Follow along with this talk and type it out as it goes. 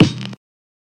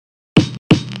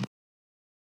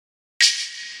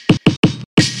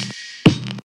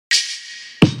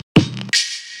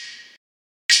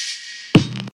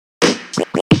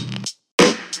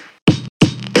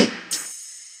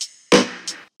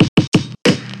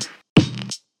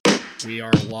We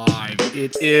are live.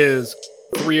 It is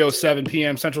 3:07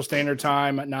 p.m. Central Standard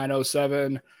Time at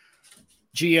 9:07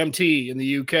 GMT in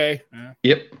the UK.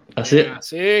 Yep, that's it.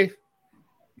 See?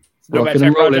 It's the Nomad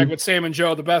Tech Project with Sam and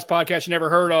Joe, the best podcast you never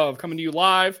heard of, coming to you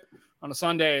live on a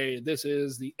Sunday. This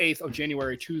is the 8th of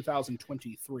January,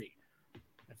 2023.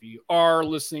 If you are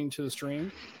listening to the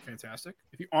stream, fantastic.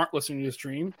 If you aren't listening to the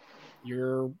stream,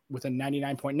 you're within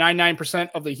 99.99%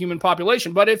 of the human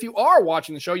population. But if you are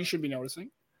watching the show, you should be noticing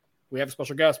we have a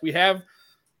special guest. We have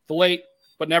the late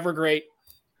but never great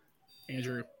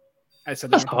Andrew. I said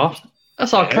that's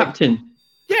our captain.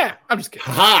 Yeah, I'm just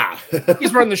kidding. Ha!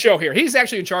 He's running the show here. He's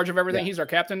actually in charge of everything. Yeah. He's our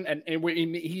captain, and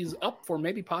he's up for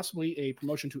maybe possibly a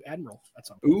promotion to admiral at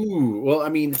some point. Ooh, well, I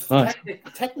mean,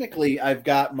 technically, I've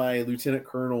got my lieutenant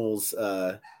colonel's.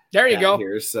 There you go.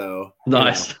 Here, so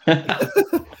nice.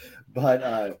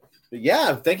 But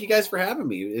yeah, thank you guys for having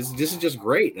me. This is just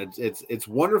great. It's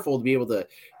wonderful to be able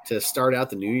to start out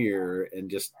the new year and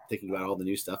just thinking about all the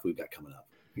new stuff we've got coming up.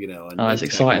 You know, and it's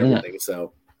exciting, isn't it?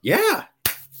 So yeah.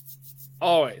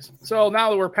 Always. So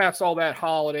now that we're past all that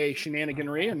holiday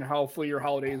shenaniganry, and hopefully your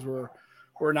holidays were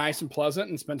nice and pleasant,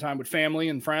 and spend time with family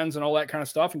and friends and all that kind of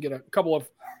stuff, and get a couple of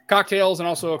cocktails and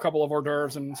also a couple of hors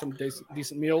d'oeuvres and some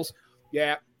decent meals.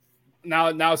 Yeah. Now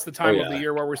it's the time of the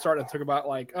year where we're starting to talk about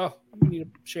like, oh, we need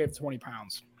to shave 20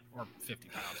 pounds or 50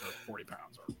 pounds or 40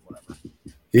 pounds or whatever.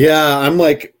 Yeah. I'm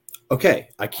like, okay,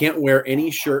 I can't wear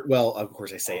any shirt. Well, of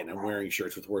course I say it. I'm wearing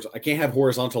shirts with horizontal. I can't have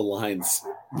horizontal lines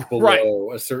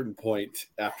below a certain point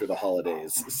after the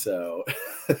holidays. So,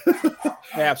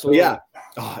 absolutely, yeah.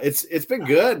 Oh, it's been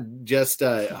good. Just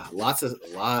lots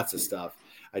of stuff.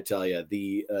 I tell you,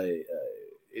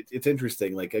 it's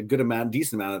interesting. Like a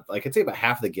decent amount of, like I'd say about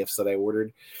half the gifts that I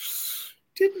ordered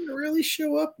didn't really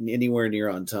show up anywhere near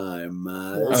on time.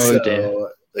 Dear.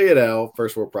 You know,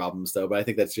 first world problems though. But I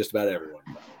think that's just about everyone.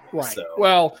 Right. So.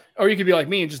 Well, or you could be like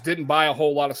me and just didn't buy a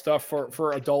whole lot of stuff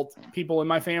for adult people in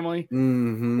my family.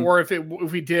 Mm-hmm. Or if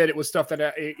we did, it was stuff that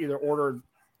I either ordered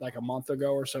like a month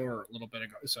ago or so, or a little bit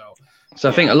ago. So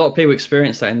I think a lot of people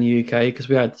experienced that in the UK because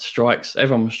we had strikes.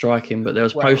 Everyone was striking, but there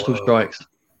was postal strikes.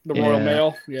 The Royal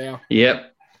Mail. Yeah.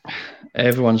 Yep.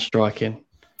 Everyone's striking.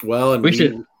 Well, and we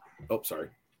should. Oh, sorry.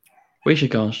 We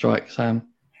should go on strike, Sam.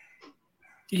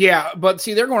 Yeah, but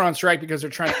see, they're going on strike because they're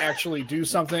trying to actually do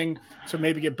something to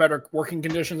maybe get better working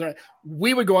conditions.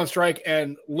 We would go on strike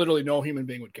and literally no human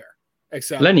being would care.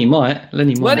 Except Lenny might.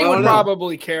 Lenny would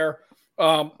probably care.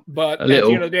 But at the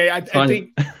end of the day, I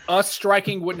think us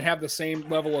striking wouldn't have the same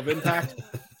level of impact,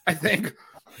 I think,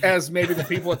 as maybe the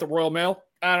people at the Royal Mail.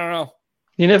 I don't know.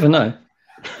 You never know.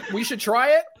 We should try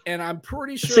it, and I'm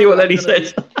pretty sure. See what Lenny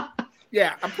says.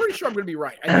 Yeah, I'm pretty sure I'm going to be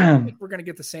right. I think we're going to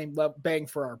get the same bang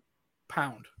for our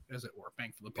pound, as it were,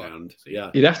 bang for the pound. So,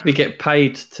 yeah, you'd have to be get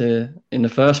paid in the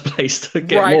first place to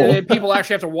get more. And people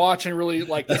actually have to watch and really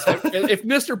like. If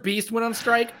Mr. Beast went on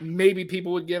strike, maybe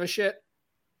people would give a shit.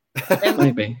 And,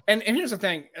 maybe. And here's the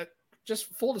thing, just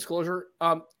full disclosure.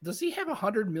 Does he have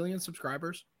 100 million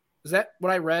subscribers? Is that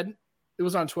what I read? It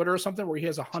was on Twitter or something where he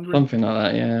has 100 something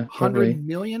like that. Yeah, 100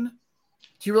 million.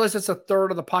 Do you realize that's a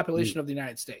third of the population of the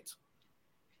United States?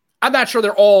 I'm not sure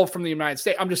they're all from the United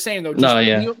States. I'm just saying,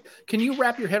 though. Can you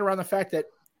wrap your head around the fact that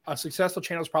a successful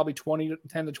channel is probably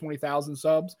 10 to 20,000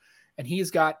 subs, and he's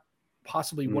got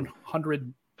possibly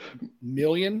 100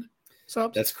 million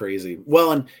subs? That's crazy.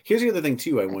 Well, and here's the other thing,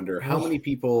 too. I wonder how many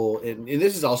people, and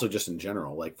this is also just in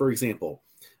general, like, for example,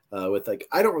 with like,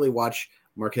 I don't really watch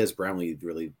Marquez Brownlee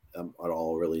really at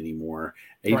all really anymore.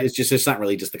 Right. It's not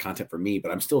really just the content for me,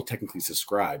 but I'm still technically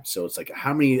subscribed. So it's like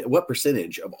what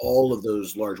percentage of all of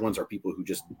those large ones are people who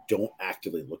just don't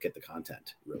actively look at the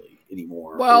content really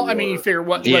anymore? Well, I mean, you figure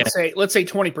let's say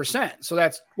 20%. So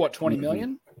that's what, 20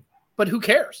 million, but who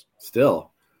cares?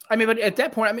 Still. I mean, but at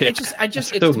that point, I mean,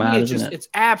 it's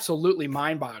absolutely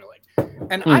mind boggling.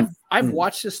 And I've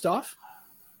watched his stuff.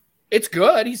 It's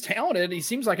good. He's talented. He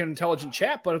seems like an intelligent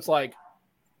chap, but it's like,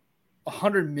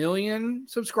 100 million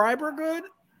subscriber good?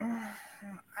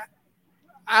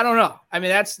 I don't know. I mean,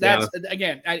 that's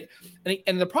again,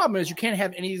 and the problem is you can't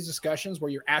have any of these discussions where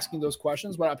you're asking those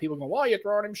questions without people going, well, you're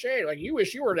throwing him shade. Like, you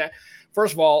wish you were that.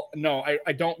 First of all, no,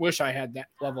 I don't wish I had that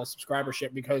level of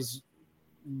subscribership, because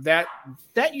that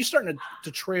you're starting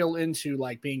to trail into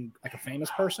like being like a famous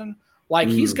person. Like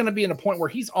he's going to be in a point where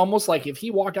he's almost like, if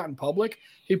he walked out in public,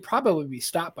 he'd probably be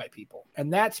stopped by people.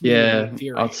 And that's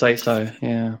I'd say so.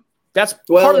 Yeah. That's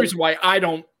part of the reason why I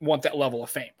don't want that level of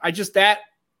fame. That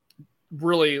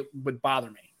really would bother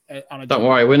me. Don't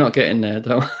worry, we're not getting there,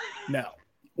 though. No.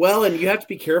 Well, and you have to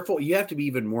be careful. You have to be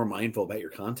even more mindful about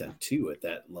your content too at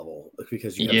that level,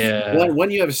 because you have when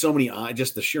you have so many eyes,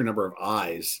 just the sheer number of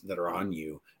eyes that are on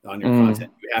your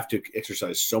content, you have to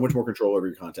exercise so much more control over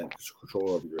your content,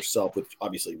 control over yourself, which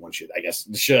obviously one should,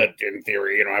 in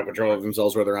theory, have control of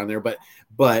themselves where they're on there.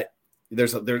 But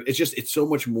it's so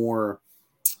much more.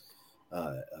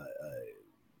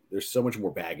 There's so much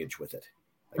more baggage with it.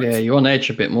 Yeah, you're on edge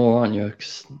a bit more, aren't you?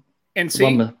 And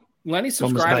see, Lenny's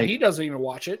subscribed. He doesn't even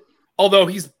watch it, although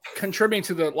he's contributing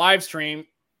to the live stream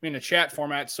in a chat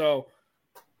format. So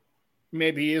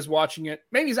maybe he is watching it.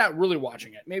 Maybe he's not really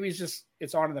watching it. Maybe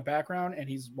it's on in the background and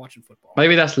he's watching football.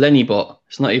 Maybe that's Lenny bot.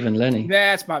 It's not even Lenny.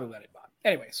 That's probably Lenny bot.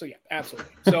 Anyway, so yeah,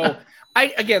 absolutely. So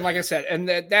again, like I said, and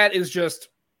that is just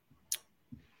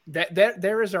that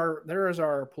there is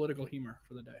our political humor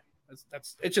for the day.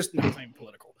 It's just not even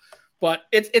political. But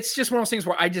it's just one of those things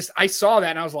where I saw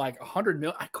that and I was like 100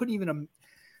 million. I couldn't even.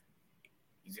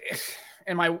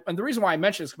 And the reason why I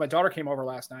mentioned this is because my daughter came over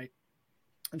last night,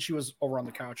 and she was over on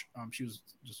the couch. She was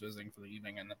just visiting for the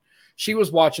evening, and then she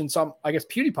was watching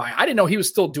PewDiePie. I didn't know he was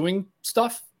still doing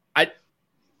stuff. I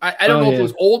don't know if it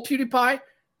was old PewDiePie.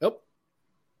 Nope.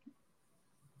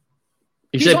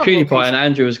 He said PewDiePie, location. And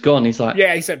Andrew was gone. He's like,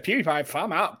 yeah, he said PewDiePie.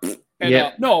 I'm out.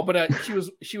 And, no, but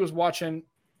she was watching.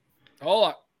 Hold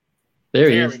on. There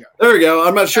he is. There we go.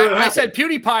 I'm not sure. I said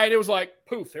PewDiePie, and it was like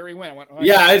poof. There he went. I went,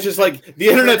 yeah, it's just like the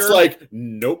internet's like,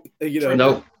 nope.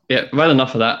 Nope. Yeah, well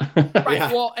enough of that. Right.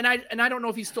 Yeah. Well, and I don't know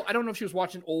if I don't know if she was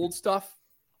watching old stuff,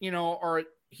 or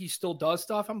he still does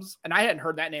stuff. And I hadn't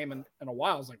heard that name in a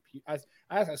while. I was like,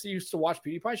 I see you used to watch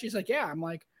PewDiePie. She's like, yeah. I'm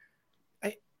like,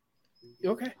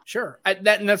 okay, sure.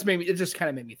 That's maybe it just kind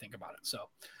of made me think about it. So.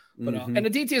 But, and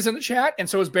Aditya is in the chat, and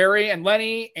so is Barry and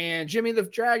Lenny, and Jimmy the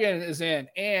Dragon is in,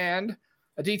 and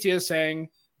Aditya is saying,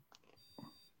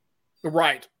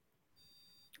 right,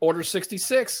 Order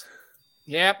 66.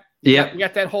 Yep. Yeah. You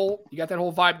got that whole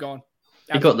vibe going.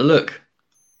 You got the look.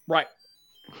 Right.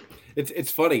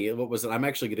 It's funny. What was it? I'm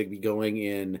actually going to be going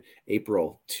in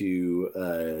April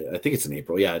to I think it's in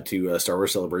April. Yeah, to Star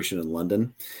Wars Celebration in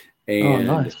London. And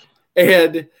nice.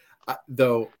 And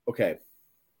okay.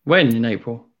 When in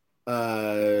April?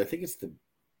 I think it's the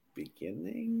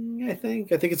beginning. I think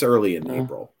it's early in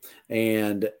April,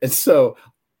 and so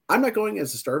I'm not going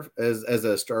as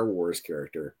a Star Wars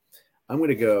character. I'm going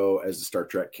to go as a Star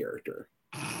Trek character.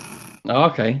 Oh,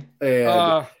 okay.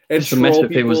 And to mess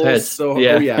with people's heads. So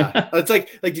yeah, it's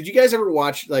like did you guys ever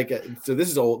watch so this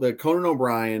is old, the Conan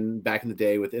O'Brien back in the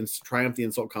day with Triumph the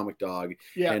Insult Comic Dog,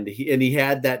 and he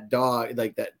had that dog,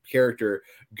 like that character,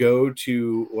 go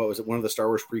to what was it, one of the Star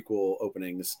Wars prequel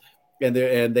openings, and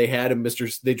they had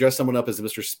they dressed someone up as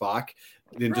Mr. Spock,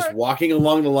 and just walking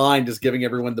along the line, just giving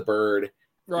everyone the bird.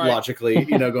 Right. Logically,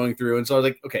 going through. And so I was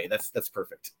like, okay, that's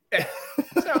perfect.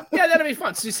 So, yeah, that'll be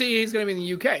fun. So you see, he's going to be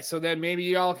in the UK. So then maybe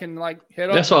y'all can hit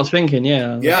up. That's what I was thinking.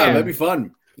 Yeah. Yeah, that'd be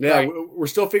fun. Yeah. Right. We're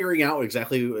still figuring out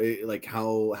exactly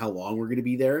how long we're going to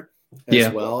be there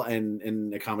as well,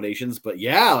 and accommodations. But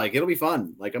yeah, it'll be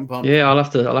fun. I'm pumped. Yeah, I'll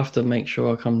have to make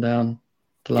sure I come down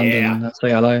to London and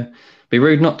say hello. Be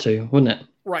rude not to, wouldn't it?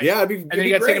 Right. Yeah, and then you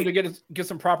got to take him to get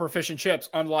some proper fish and chips,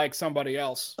 unlike somebody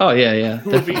else. Oh yeah, who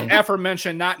would be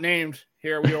aforementioned, not named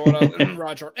here. We don't want to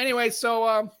Roger. Anyway, so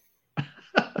well,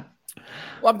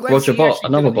 I'm glad Roger bot,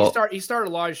 another bot. He started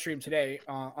a live stream today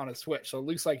on a Switch, so it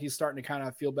looks like he's starting to kind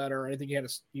of feel better. I think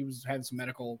he was having some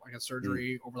medical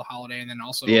surgery over the holiday, and then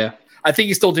also I think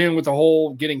he's still dealing with the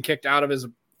whole getting kicked out of his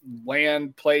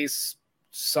land place.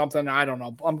 Something I don't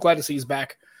know. I'm glad to see he's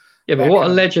back. Yeah, but what a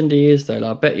legend he is, though.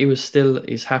 I bet he was still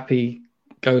his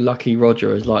happy-go-lucky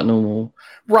Roger is like normal.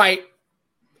 Right.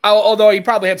 Although he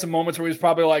probably had some moments where he was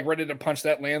probably ready to punch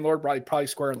that landlord, probably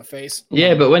square in the face.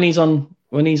 Yeah, but when he's on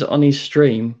his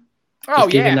stream,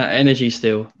 giving that energy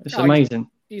still. It's amazing.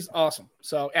 He's awesome.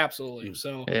 So absolutely.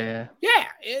 So yeah,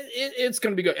 it's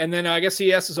gonna be good. And then I guess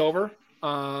CES is over.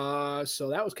 So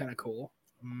that was kind of cool.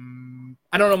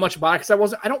 I don't know much about it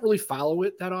because I don't really follow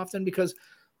it that often because.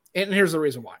 And here's the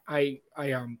reason why. I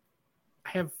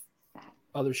have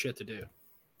other shit to do.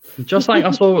 Just like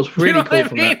I saw what's really cool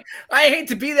from that. I hate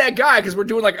to be that guy because we're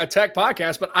doing a tech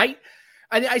podcast, but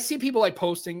I see people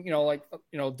posting,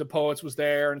 the Poets was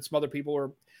there and some other people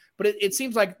were, but it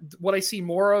seems like what I see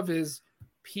more of is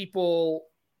people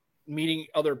meeting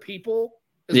other people.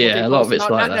 Yeah, a lot of it's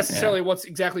not necessarily what's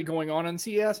exactly going on in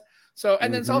CES. So,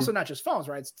 and then it's also not just phones,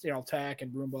 right? It's tech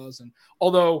and Roombas, and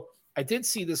although I did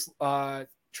see this.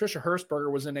 Trisha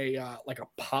Hershberger was in a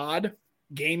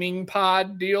gaming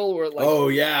pod deal where oh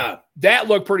yeah, that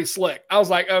looked pretty slick. I was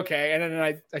like, okay, and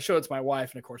then I showed it to my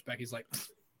wife, and of course Becky's like,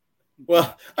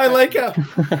 Well, I like how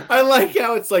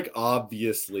it's like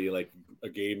obviously like a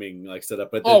gaming like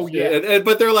setup, but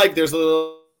but they're like there's a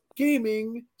little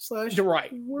gaming / You're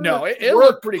right. Work, no, it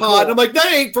looked pretty cool. I'm like,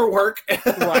 that ain't for work.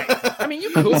 Right. I mean,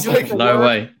 you could do like, it for no work,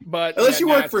 way. but unless you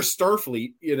work for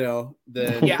Starfleet, you know,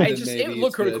 then it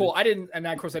looked pretty cool. I didn't, and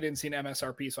of course I didn't see an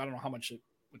MSRP, so I don't know how much it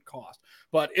would cost,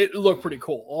 but it looked pretty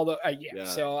cool. Although,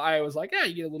 so I was like,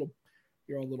 you get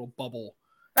your own little bubble.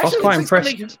 Actually, I was quite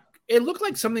impressed. It looked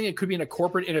like something that could be in a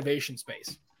corporate innovation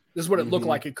space. This is what it looked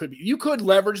like it could be. You could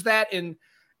leverage that in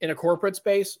a corporate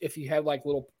space if you had like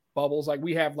little bubbles. Like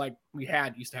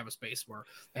used to have a space where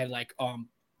they had like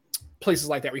places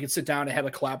like that where you could sit down and had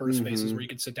like collaborative spaces where you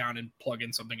could sit down and plug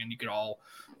in something and you could all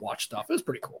watch stuff. It was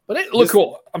pretty cool. But it looked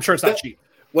cool. I'm sure it's not cheap.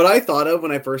 What I thought of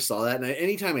when I first saw that, and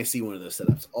anytime I see one of those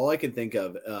setups, all I can think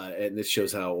of, and this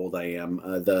shows how old I am,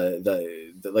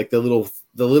 the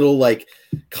little like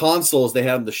consoles they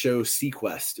had on the show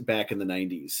Sequest back in the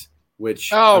 90s.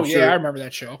 Which I remember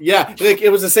that show. Yeah, like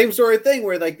it was the same sort of thing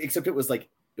where like except it was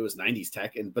 90s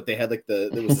tech, but they had like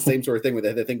it was the same sort of thing where they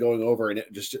had the thing going over and it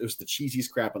was the cheesiest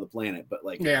crap on the planet. But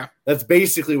like that's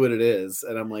basically what it is,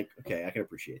 and I'm like, okay, I can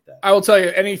appreciate that. I will tell you,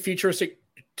 any futuristic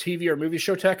TV or movie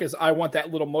show tech is I want that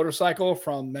little motorcycle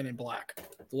from Men in Black.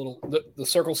 The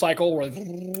circle cycle where I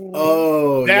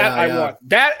want.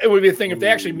 That it would be a thing. If they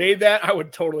actually made that, I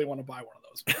would totally want to buy one of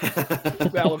those.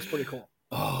 That looks pretty cool.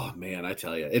 Oh man, I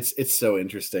tell you, it's so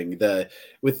interesting.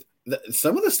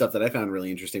 Some of the stuff that I found really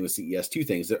interesting with CES, two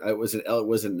things. It was an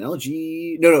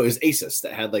LG. No, it was Asus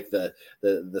that had like the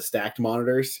stacked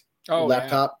monitors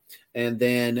laptop, and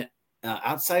then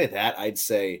outside of that, I'd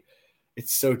say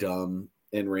it's so dumb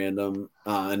and random,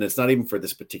 and it's not even for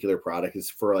this particular product. It's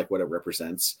for like what it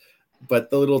represents. But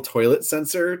the little toilet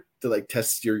sensor to like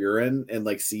test your urine and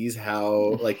like sees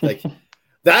how like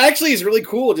that actually is really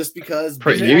cool. Just because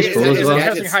pretty useful. Is it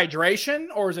testing hydration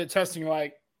or is it testing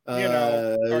like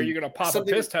are you going to pop a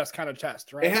piss test kind of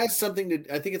test? Right. It has something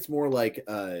to. I think it's more like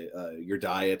your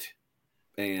diet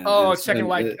and it's checking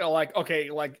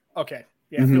okay.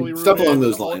 Yeah, stuff along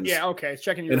those lines. Yeah, okay. It's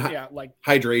checking your like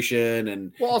hydration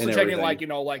and also and checking like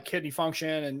kidney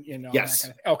function and yes. That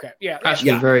kind of thing. Okay,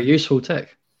 actually very useful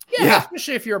tech. Yeah,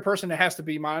 especially if you're a person that has to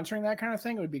be monitoring that kind of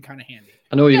thing, it would be kind of handy.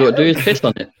 And all you got to do is piss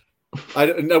on it.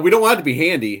 No, we don't want it to be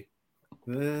handy.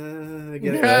 I know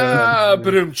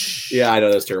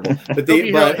that's terrible. But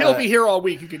he'll be here all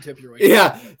week. You can tip your way.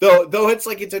 Yeah, though it's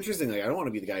like it's interesting. Like I don't want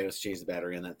to be the guy who has to change the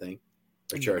battery on that thing.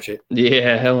 Or charge it.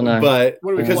 Yeah, hell no. But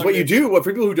because what you do,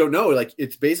 for people who don't know, like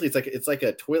it's like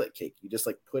a toilet cake. You just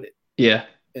like put it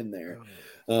in there.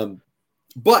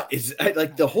 But it's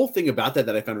like the whole thing about that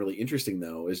I found really interesting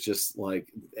though is just like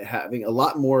having a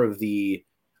lot more of the,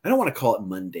 I don't want to call it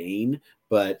mundane,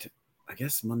 but I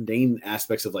guess mundane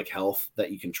aspects of like health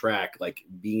that you can track, like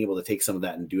being able to take some of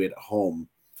that and do it at home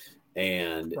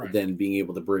and then being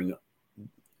able to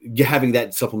having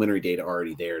that supplementary data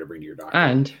already there to bring to your doctor.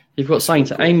 And you've got something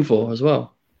to aim for as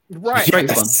well. Right. Great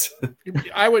fun.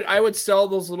 I would sell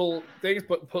those little things,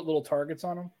 but put little targets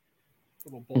on them.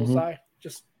 Little bullseye.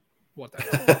 Just what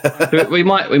the we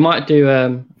might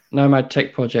do Nomad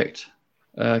Tech Project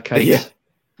case.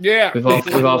 Yeah.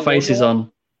 With our faces on.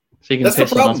 So you can That's the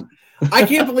piss on us. problem. I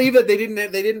can't believe that they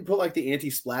didn't put like the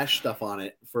anti-splash stuff on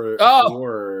it for. Of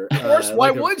course,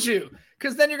 why would you?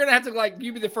 Because then you're gonna have to like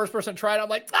you be the first person to try it. I'm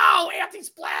like, no,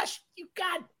 anti-splash. You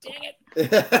god dang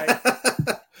it.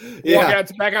 Walk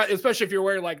out back out, especially if you're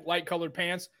wearing like light colored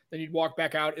pants. Then you'd walk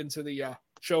back out into the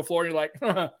show floor and you're like,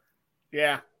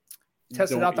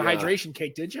 tested out the hydration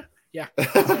cake, did you? Yeah.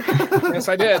 Yes,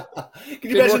 I did.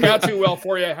 Didn't work out too well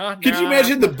for you, huh? Could you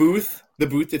imagine the booth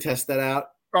to test that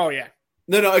out? Oh yeah.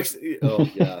 No. Oh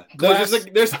yeah.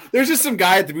 There's just some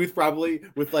guy at the booth probably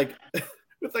with like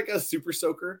a super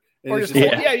soaker. And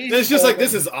it's just like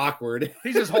this is awkward.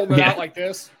 He's just holding it out like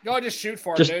this. Go just shoot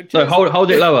for him, dude. No,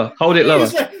 hold it lower. Hold it lower.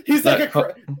 He's like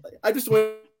I just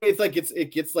want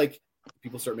it gets like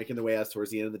people start making their way out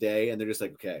towards the end of the day and they're just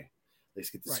like, okay, let's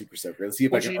get the super soaker. Let's see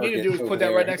if what you need to do is put that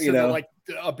right next to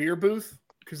a beer booth.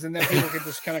 Because then people can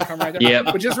just kind of come right there. Yeah.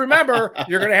 But just remember,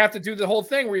 you're going to have to do the whole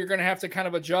thing where you're going to have to kind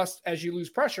of adjust as you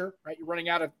lose pressure, right? You're running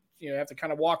out of, you have to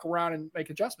kind of walk around and make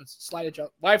adjustments.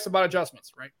 Life's about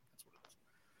adjustments, right? That's what it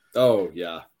is. Oh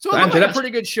yeah. So it looks like a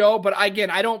pretty good show, but again,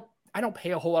 I don't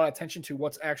pay a whole lot of attention to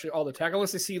what's actually all the tech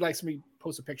unless I see like somebody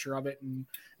post a picture of it, and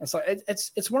so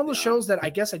it's one of those shows that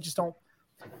I guess I don't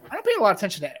pay a lot of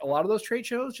attention to a lot of those trade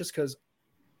shows just because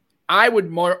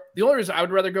the only reason I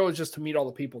would rather go is just to meet all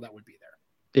the people that would be there.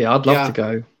 Yeah, I'd love to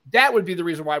go. That would be the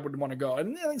reason why I would want to go.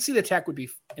 And see the tech would be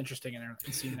interesting in there.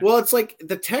 Well, it's like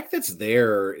the tech that's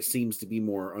there seems to be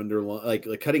more like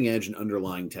cutting edge and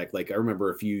underlying tech. Like I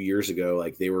remember a few years ago,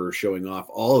 like they were showing off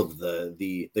all of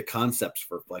the concepts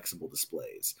for flexible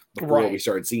displays before we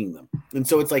started seeing them. And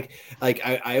so it's like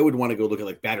I would want to go look at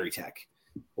like battery tech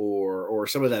or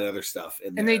some of that other stuff.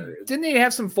 And they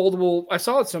have some foldable. I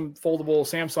saw some foldable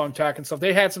Samsung tech and stuff.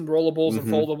 They had some rollables and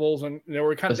foldables, and they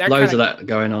were kind of loads of that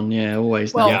going on. Yeah,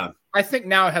 always. Well, yeah. I think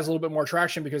now it has a little bit more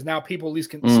traction because now people at least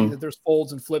can see that there's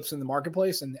folds and flips in the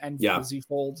marketplace and Z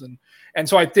folds and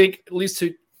so I think at least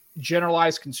to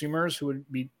generalized consumers who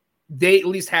would be, they at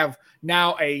least have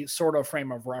now a sort of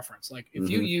frame of reference. Like if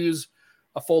you use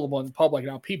a foldable in public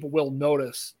now, people will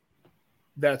notice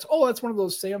that's one of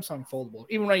those Samsung foldable.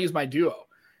 Even when I use my Duo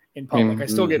in public, I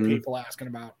still get people asking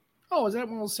about, oh, is that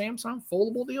one of those Samsung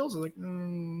foldable deals? I'm like,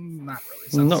 not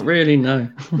really. Not really, no.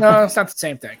 No, it's not the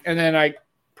same thing. And then I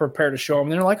prepare to show them.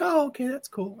 They're like, oh, okay, that's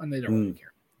cool. And they don't really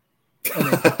care.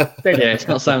 It's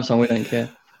not Samsung. We don't care.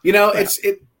 You know,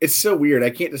 it's so weird. I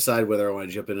can't decide whether I want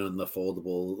to jump in on the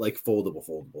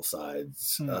foldable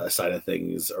side of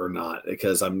things or not,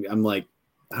 because I'm like,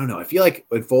 I don't know. I feel like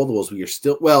with foldables, we are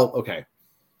still, okay.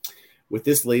 With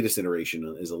this latest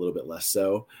iteration is a little bit less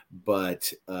so,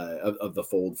 but of the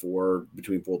Fold 4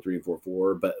 between Fold 3 and Fold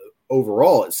 4. But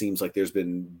overall, it seems like there's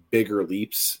been bigger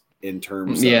leaps in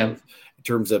terms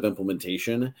of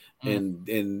implementation,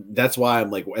 and that's why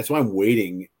I'm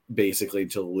waiting basically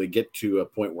until we get to a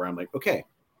point where I'm like, okay,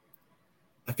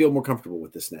 I feel more comfortable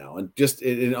with this now,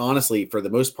 and honestly, for the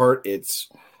most part, it's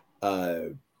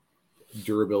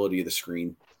durability of the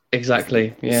screen.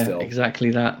 Exactly,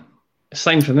 exactly that.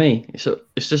 Same for me.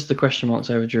 It's just the question marks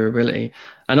over durability,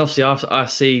 and obviously I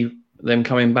see them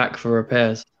coming back for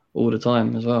repairs all the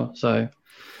time as well. So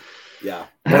yeah,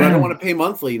 but I don't want to pay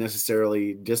monthly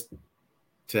necessarily just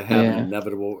to have an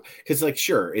inevitable, because like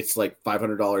sure, it's like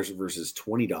 $500 versus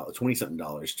 $20 something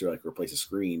to like replace a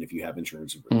screen if you have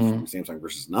insurance from Samsung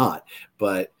versus not.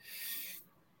 But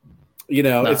you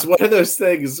know, it's one of those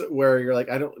things where you're like,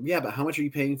 but how much are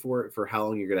you paying for how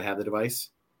long you're going to have the device?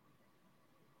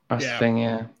 That's the thing,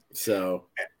 yeah. So,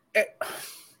 and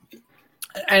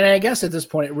I guess at this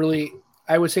point, it really,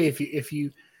 I would say if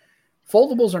you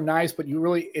foldables are nice, but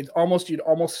you'd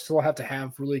almost still have to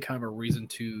have really kind of a reason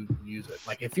to use it.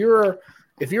 Like if you're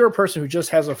a person who just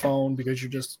has a phone because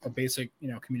you're just a basic,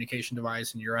 communication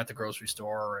device and you're at the grocery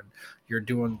store and you're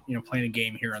doing, playing a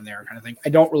game here and there kind of thing. I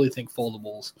don't really think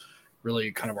foldables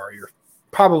really kind of are your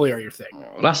thing.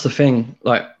 That's the thing.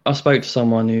 Like I spoke to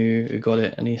someone who got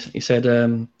it and he said,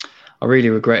 I really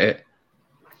regret it.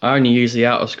 I only use the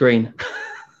outer screen.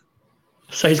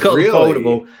 So he's got the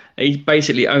foldable. He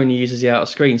basically only uses the outer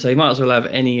screen. So he might as well have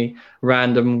any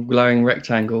random glowing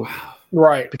rectangle.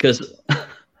 Right. Because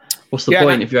what's the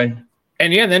point if you're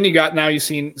then you've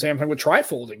seen Samsung with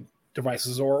tri-folding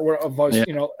devices or a voice,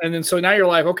 and then so now you're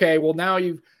like, okay, well now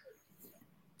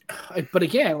but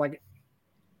again, like,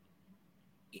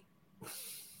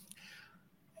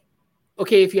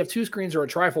 okay, if you have two screens or a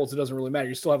trifold, it doesn't really matter.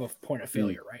 You still have a point of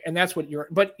failure, right? And that's what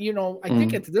I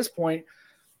think at this point,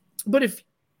 but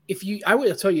I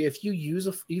would tell you, if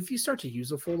you start to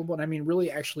use a foldable, and I mean,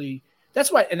 really actually,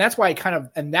 that's why I kind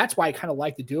of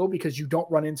like the Duo, because you don't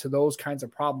run into those kinds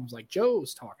of problems like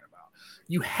Joe's talking about.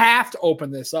 You have to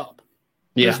open this up.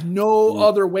 Yeah. There's no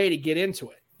other way to get into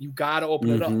it. You got to open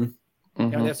it up.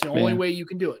 That's the only way you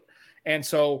can do it. And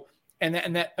so, and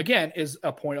that again is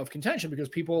a point of contention, because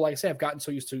people, like I say, have gotten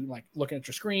so used to like looking at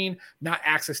your screen, not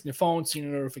accessing the phone, seeing a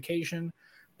notification.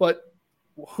 But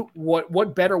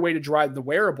what better way to drive the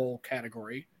wearable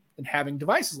category than having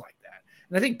devices like that?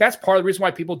 And I think that's part of the reason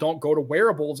why people don't go to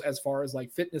wearables as far as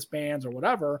like fitness bands or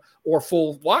whatever, or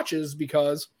full watches,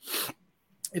 because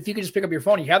if you can just pick up your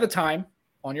phone, you have the time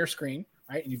on your screen,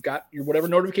 right? And you've got your whatever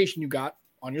notification you got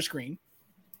on your screen.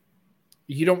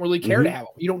 You don't really care to have it.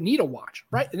 You don't need a watch,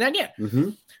 right? And then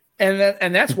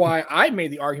and that's why I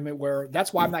made the argument where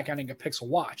that's why I'm not getting a Pixel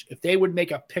watch. If they would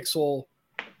make a Pixel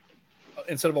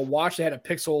instead of a watch, they had a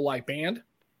Pixel like band,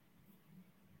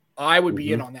 I would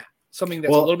be in on that. Something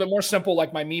that's a little bit more simple,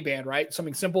 like my Mi Band, right?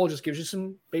 Something simple, just gives you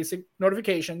some basic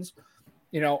notifications,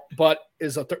 but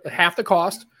is half the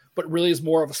cost, but really is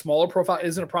more of a smaller profile,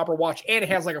 isn't a proper watch, and it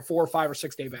has like a 4 or 5 or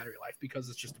 6 day battery life because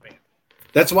it's just a band.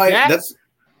 That's why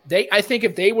I think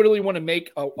if they really want to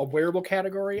make a wearable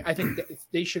category, I think that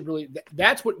they should really.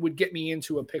 That's what would get me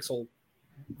into a Pixel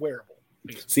wearable.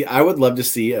 Basically. See, I would love to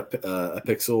see a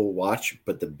Pixel watch,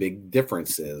 but the big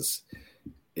difference is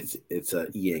it's a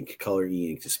color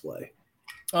e-ink display.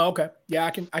 Oh, okay. Yeah,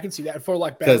 I can see that for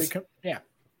like battery. Yeah.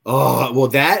 Oh well,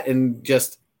 that and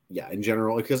just yeah, in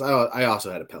general, because I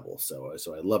also had a Pebble, so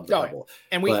I loved the Pebble.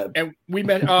 And we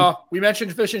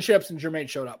mentioned fish and chips, and Jermaine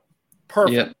showed up.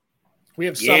 Perfect. Yep. We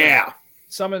have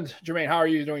summoned Jermaine. How are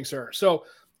you doing, sir? So,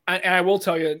 and I will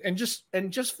tell you, and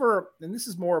this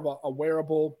is more of a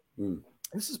wearable.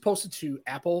 This is posted to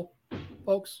Apple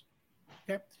folks,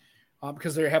 okay?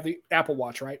 Because they have the Apple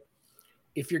Watch, right?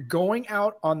 If you're going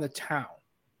out on the town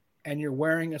and you're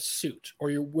wearing a suit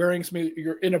or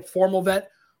you're in a formal event,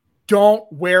 don't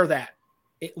wear that.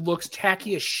 It looks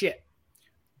tacky as shit.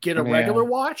 Get a regular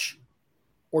watch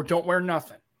or don't wear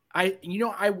nothing. I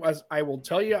will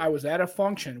tell you, I was at a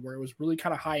function where it was really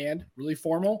kind of high end, really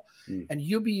formal, and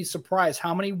you'll be surprised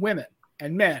how many women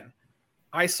and men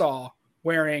I saw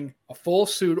wearing a full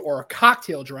suit or a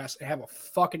cocktail dress and have a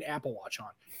fucking Apple Watch on.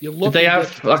 Did they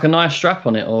have like a nice strap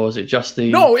on it, or was it just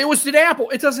the? No, it was the Apple.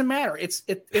 It doesn't matter. It's.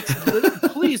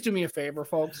 Please do me a favor,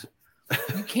 folks.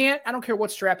 You can't. I don't care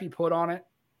what strap you put on it.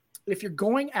 If you're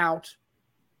going out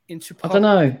into public, I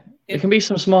don't know. There can be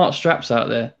some smart straps out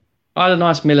there. I had a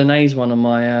nice Milanese one on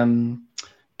my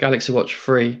Galaxy Watch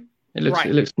 3. It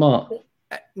looks smart.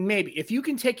 Maybe if you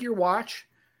can take your watch,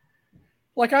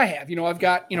 like I have. I've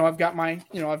got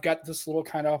this little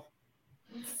kind of.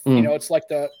 It's like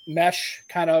the mesh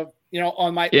kind of,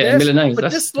 on my Milanese.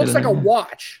 But this looks like a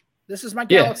watch. This is my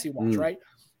Galaxy Watch, right?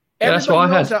 That's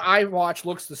what I had. The iWatch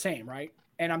looks the same, right?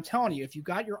 And I'm telling you, if you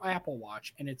got your Apple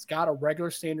Watch and it's got a regular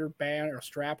standard band or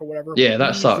strap or whatever,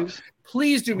 that sucks.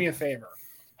 Please do me a favor.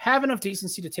 Have enough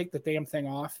decency to take the damn thing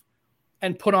off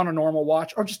and put on a normal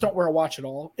watch, or just don't wear a watch at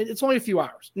all. It's only a few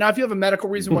hours. Now, if you have a medical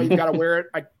reason why you've got to wear it,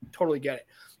 I totally get it.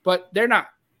 But they're not.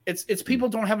 It's people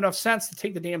don't have enough sense to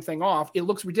take the damn thing off. It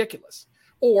looks ridiculous.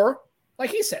 Or,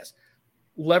 like he says,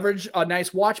 leverage a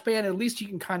nice watch band. At least you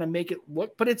can kind of make it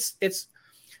look. But it's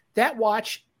that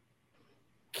watch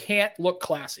can't look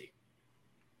classy.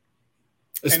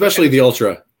 Especially the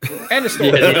Ultra. And the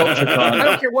story. The Ultra I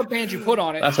don't care what band you put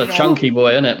on it. That's a chunky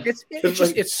boy, isn't it?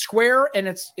 It's square, and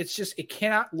it's just it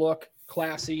cannot look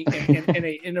classy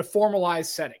in a formalized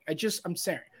setting. I'm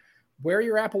saying. Wear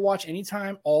your Apple Watch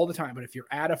anytime, all the time. But if you're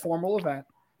at a formal event,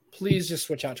 please just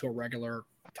switch out to a regular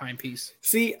timepiece.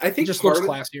 See, I think it just looks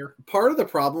classier. Part of the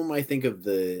problem, I think, of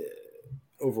the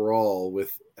overall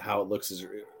with how it looks is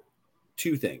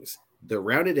two things. The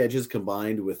rounded edges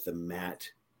combined with the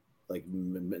matte, like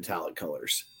metallic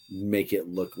colors make it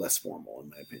look less formal,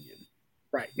 in my opinion.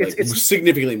 Right. It's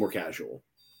significantly more casual.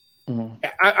 Mm-hmm.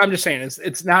 I'm just saying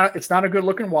it's not a good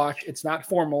looking watch. It's not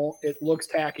formal. It looks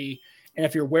tacky. And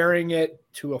if you're wearing it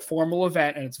to a formal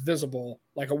event and it's visible,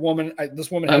 like a woman, this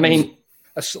woman had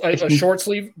a short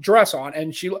sleeve dress on,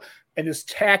 and this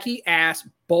tacky ass,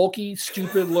 bulky,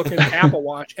 stupid looking Apple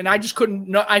Watch, and I just couldn't.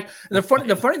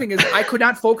 The funny thing is, I could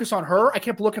not focus on her. I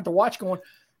kept looking at the watch, going,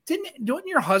 "Didn't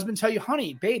your husband tell you,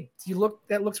 honey, babe,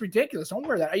 that looks ridiculous. Don't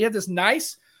wear that." You have this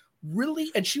nice,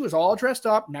 really, and she was all dressed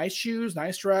up, nice shoes,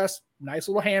 nice dress, nice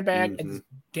little handbag, and this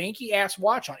danky ass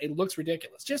watch on. It looks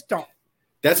ridiculous. Just don't.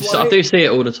 That's why I do see it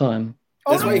all the time.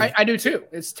 I do too.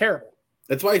 It's terrible.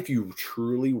 That's why if you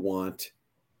truly want,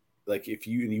 like, if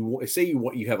you say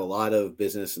you have a lot of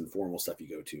business and formal stuff you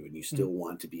go to, and you still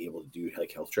want to be able to do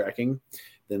like health tracking,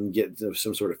 then get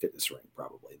some sort of fitness ring,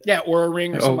 probably. Yeah, or a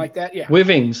ring or something like that. Yeah.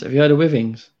 Withings. Have you heard of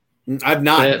Withings? I've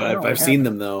not, but I've seen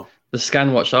them though. The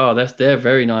Scan Watch. They're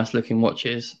very nice looking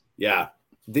watches. Yeah.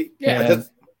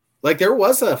 Like there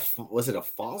was it a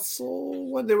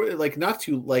Fossil one? There were like not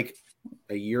too like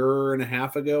a year and a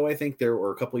half ago, I think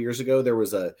or a couple of years ago,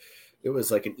 it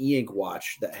was like an e-ink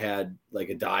watch that had like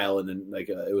a dial and then like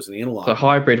it was an analog. The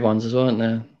hybrid ones as well, aren't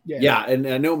there? Yeah. And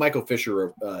I know Michael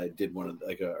Fisher did one of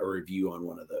like a review on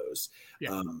one of those.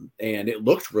 Yeah. And it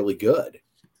looked really good.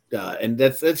 And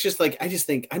that's just like, I just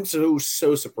think I'm so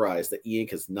surprised that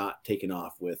e-ink has not taken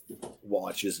off with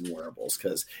watches and wearables,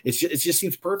 because it just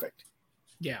seems perfect.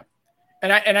 Yeah.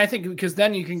 And I think because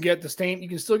then you can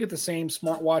still get the same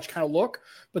smartwatch kind of look,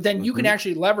 but then you can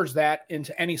actually leverage that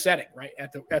into any setting, right?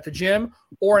 At the gym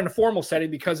or in a formal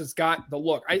setting, because it's got the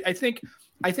look. I think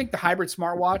the hybrid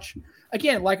smartwatch,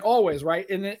 again, like always, right?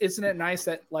 And isn't it nice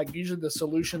that like usually the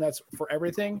solution that's for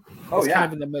everything is kind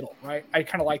of in the middle, right? I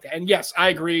kind of like that. And yes, I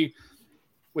agree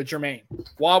with Jermaine.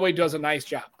 Huawei does a nice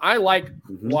job. I like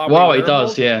Huawei. Huawei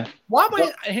does, yeah.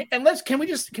 Huawei, and can we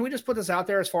just put this out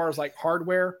there as far as like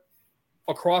hardware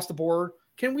across the board?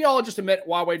 Can we all just admit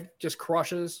Huawei just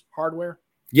crushes hardware?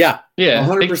 Yeah,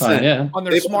 100%. Yeah, on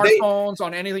their smartphones,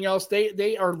 on anything else,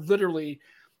 they are literally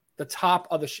the top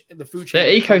of the food chain.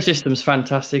 Their ecosystem's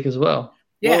fantastic as well.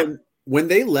 Yeah, when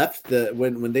they left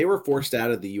when they were forced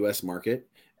out of the U.S. market,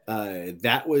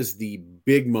 that was the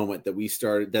big moment that we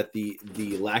started, that the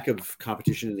lack of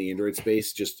competition in the Android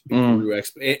space just grew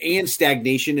and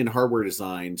stagnation in hardware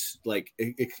designs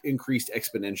increased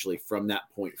exponentially from that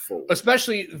point forward.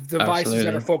 Especially devices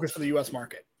that are focused for the US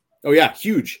market. Oh yeah,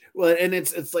 huge. Well, and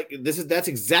it's like that's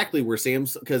exactly where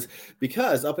Samsung,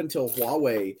 because up until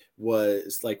Huawei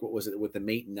was like, what was it with the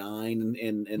Mate 9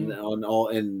 and on all,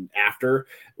 and after,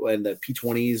 and the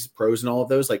P20s Pros and all of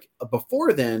those, like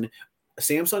before then,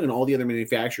 Samsung and all the other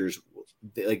manufacturers,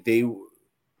 Huawei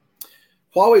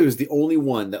was the only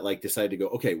one that decided to go,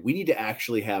 okay, we need to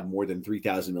actually have more than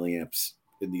 3,000 milliamps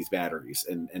in these batteries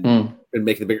and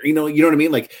make them bigger. You know what I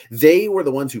mean? Like, they were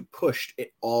the ones who pushed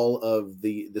all of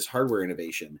this hardware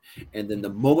innovation. And then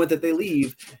the moment that they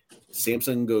leave,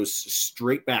 Samsung goes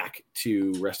straight back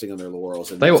to resting on their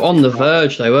laurels. And they were on the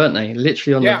verge, though, weren't they?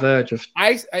 Literally on the verge of.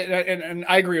 I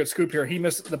agree with Scoop here. He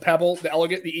missed the Pebble, the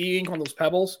Elegant, the e-ink on those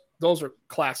Pebbles. Those are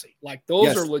classy. Like,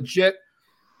 those are legit.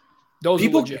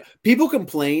 People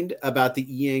complained about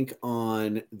the e-ink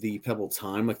on the Pebble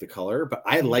Time, like the color, but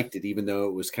I liked it even though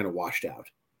it was kind of washed out.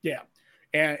 Yeah.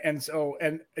 And so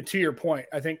to your point,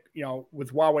 I think,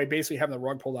 with Huawei basically having the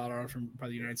rug pulled out on it by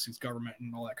the United States government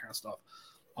and all that kind of stuff.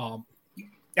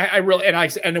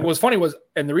 And it was funny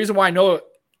and the reason why I know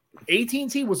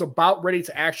AT&T was about ready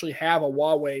to actually have a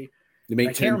Huawei. The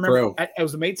Mate 10 Pro. It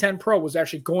was the Mate 10 Pro was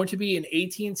actually going to be an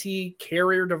AT&T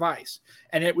carrier device.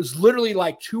 And it was literally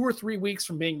like 2 or 3 weeks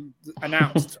from being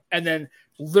announced. And then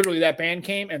literally that ban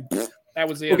came and that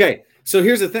was the end. Okay. So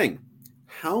here's the thing.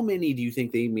 How many do you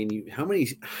think how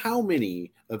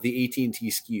many of the AT&T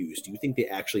SKUs do you think they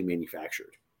actually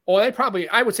manufactured? Well,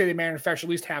 I would say they manufactured at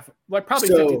least half, probably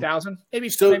 50,000, maybe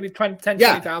 10,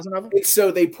 20,000 of them.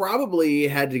 So they probably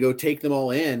had to go take them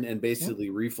all in and basically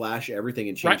reflash everything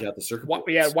and change out the circuit boards.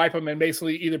 Yeah, wipe them and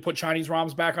basically either put Chinese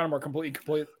ROMs back on them or completely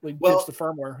ditch the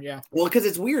firmware. Yeah. Well, because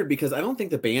it's weird because I don't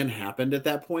think the ban happened at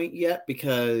that point yet,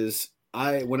 because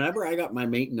whenever I got my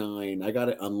Mate 9, I got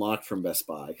it unlocked from Best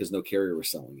Buy because no carrier was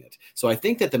selling it. So I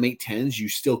think that the Mate 10s you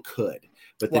still could.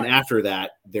 But then after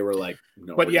that, they were like,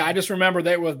 no. But yeah, I just remember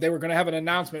they were going to have an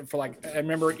announcement for I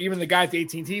remember even the guy at the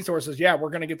AT&T store says, yeah, we're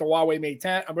going to get the Huawei Mate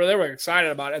 10. But they were excited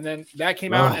about it. And then that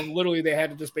came out and literally they had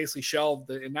to just basically shelve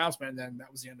the announcement. And then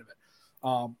that was the end of it.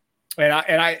 And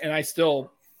I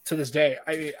still, to this day,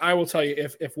 I will tell you,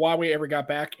 if Huawei ever got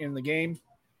back in the game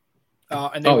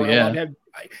and they were allowed to have,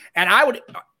 and I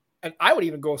would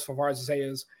even go so far as to say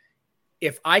is,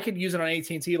 if I could use it on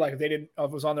AT&T, like if it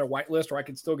was on their whitelist or I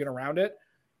could still get around it,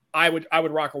 I would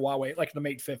rock a Huawei, like the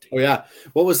Mate 50. Oh yeah.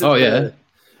 What was it? Oh yeah.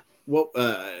 What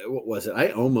was it? I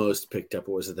almost picked up.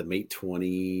 What was it? The Mate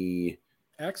 20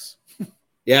 X.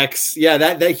 X. Yeah,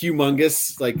 that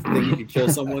humongous thing you could kill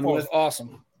someone with.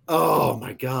 Awesome. Oh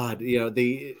my God.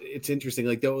 It's interesting.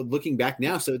 Looking back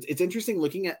now, so it's interesting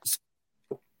looking at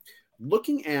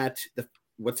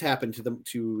what's happened to the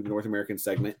North American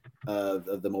segment of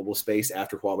the mobile space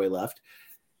after Huawei left.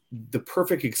 The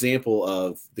perfect example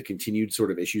of the continued sort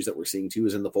of issues that we're seeing too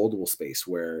is in the foldable space,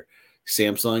 where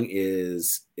Samsung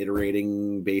is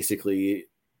iterating basically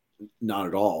not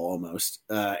at all almost.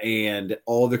 And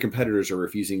all of their competitors are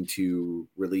refusing to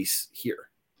release here.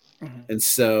 Mm-hmm. And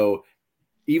so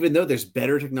even though there's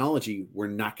better technology, we're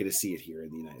not going to see it here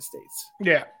in the United States.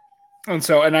 Yeah. And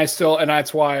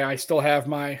that's why I still have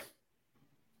my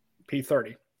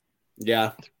P30.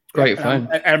 Yeah. Great phone.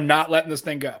 I'm not letting this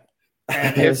thing go.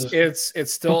 And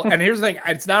it's still, and here's the thing,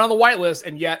 it's not on the whitelist,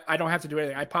 and yet I don't have to do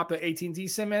anything. I pop the AT&T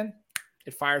SIM in,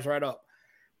 it fires right up.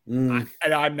 And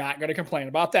I'm not going to complain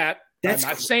about that. I'm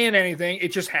not saying anything.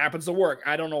 It just happens to work.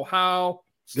 I don't know how.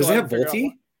 Does it have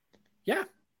VoLTE? Yeah.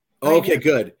 Okay,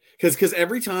 good. Because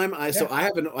every time I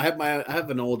have an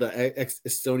old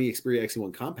Sony Xperia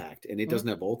XE1 Compact, and it doesn't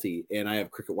have VoLTE, and I have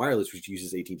Cricket Wireless, which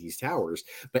uses AT&T's towers.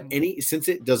 But since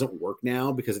it doesn't work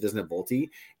now because it doesn't have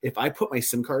VoLTE, if I put my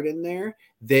SIM card in there,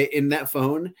 in that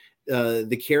phone,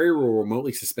 the carrier will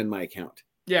remotely suspend my account.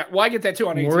 Yeah, well, I get that too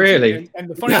on AT&T. Really? And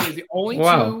the funny thing is, the only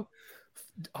two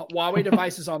Huawei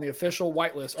devices on the official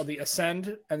whitelist are the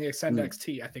Ascend and the Ascend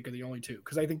XT. I think are the only two,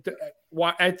 because I think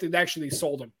actually they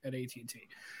sold them at AT&T.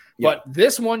 But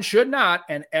this one should not,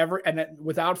 and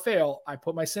without fail, I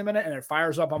put my SIM in it and it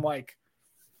fires up. I'm like,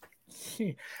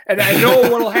 and I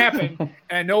know what'll happen. And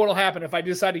I know what'll happen if I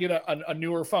decide to get a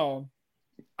newer phone.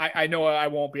 I know I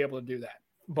won't be able to do that.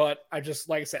 But I just,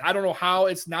 like I said, I don't know how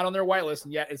it's not on their whitelist,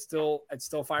 and yet it still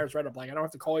fires right up. Like, I don't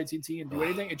have to call AT&T and do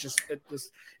anything.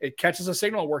 It catches a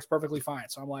signal, it works perfectly fine.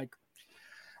 So I'm like,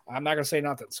 I'm not gonna say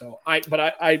nothing. So I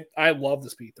love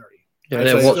this P30. Yeah,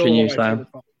 they're watching you, Sam.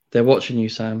 They're watching you,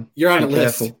 Sam. You're on a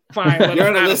list. Fine. You're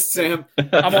on a list, Sam.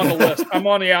 I'm on the list. I'm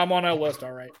on a list.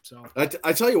 All right. So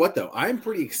I tell you what, though, I'm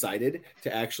pretty excited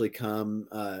to actually come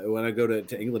when I go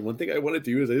to England. One thing I want to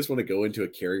do is I just want to go into a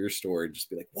carrier store and just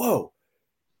be like, whoa,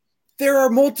 there are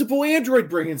multiple Android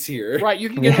brands here. Right. You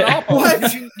can get an Oppo.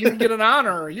 What? You can get an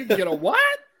Honor. You can get a what?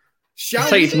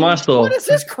 Take it to my store. What is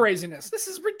this craziness? This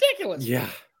is ridiculous. Yeah.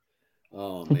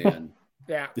 Oh, man.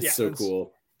 Yeah. It's so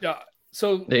cool. Yeah.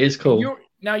 So it is cool.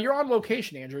 You're on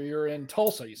location, Andrew. You're in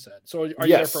Tulsa, you said. So are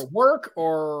you there for work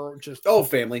or just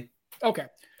family? Okay.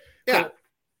 Yeah. So,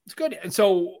 it's good. And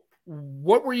so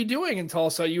what were you doing in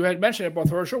Tulsa? You had mentioned it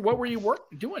before the show. What were you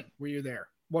doing? Were you there?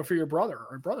 What for your brother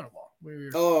or brother-in-law?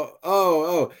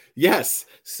 Yes.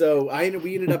 So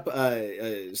we ended up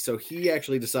so he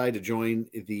actually decided to join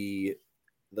the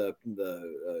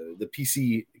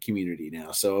PC community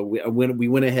now. So we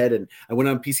went ahead and I went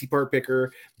on PC Part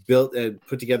Picker, built and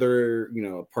put together,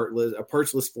 a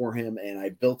parts list for him, and I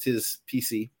built his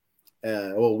PC.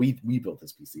 We built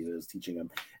his PC. I was teaching him,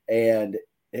 and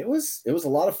it was a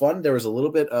lot of fun. There was a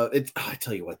little bit of it. I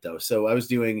tell you what, though. So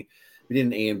we did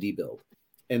an AMD build,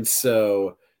 and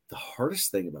so the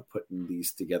hardest thing about putting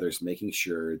these together is making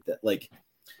sure that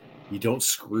you don't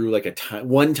screw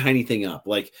one tiny thing up,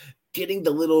 getting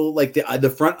the little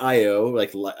the front IO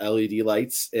LED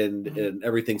lights and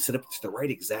everything set up to the right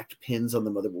exact pins on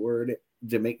the motherboard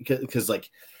to make because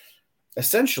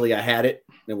essentially I had it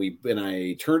and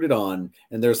I turned it on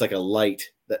and there's a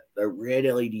light a red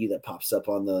LED that pops up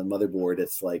on the motherboard.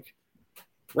 It's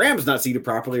RAM's not seated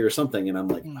properly or something, and I'm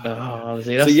like,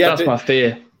 that's my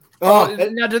fear.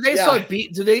 Now do they still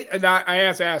beep? Do they? And I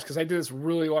have to ask because I do this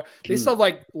really long. They still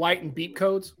light and beep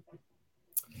codes.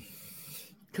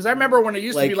 Because I remember when it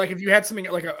used to be if you had something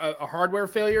like a hardware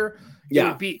failure,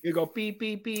 would beep. You go beep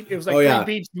beep beep. It was three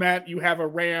beeps meant you have a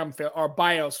RAM or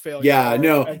BIOS failure. Yeah,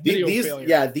 no,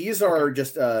 these are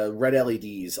just red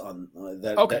LEDs on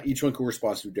that each one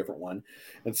corresponds to a different one,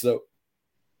 and so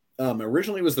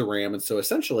originally it was the RAM, and so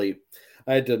essentially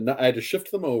I had to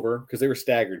shift them over because they were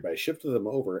staggered, but I shifted them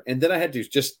over, and then I had to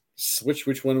just switch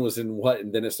which one was in what,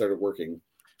 and then it started working.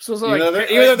 So it's even though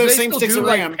they're the same sticks of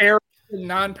RAM.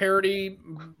 Non-parity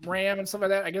RAM and stuff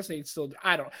like that. I guess they still.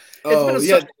 I don't know. It's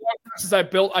been such a long time since I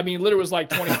built. I mean, literally, it was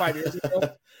 25 years ago.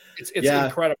 It's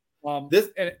incredible.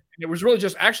 And it was really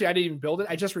just actually I didn't even build it.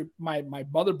 I just my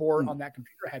motherboard on that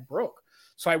computer had broke,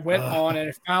 so I went on and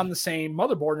I found the same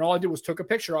motherboard, and all I did was took a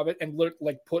picture of it and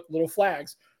put little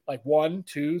flags 1,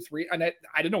 2, 3, and I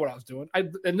didn't know what I was doing.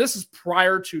 And this is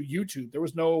prior to YouTube. There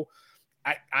was no.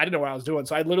 I didn't know what I was doing,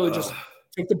 so I literally just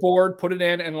took the board, put it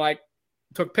in, and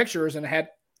took pictures and had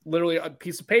literally a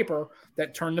piece of paper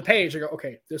that turned the page. I go,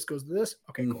 okay, this goes to this.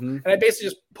 Okay, cool. And I basically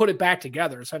just put it back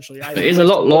together. Essentially, it's a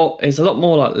lot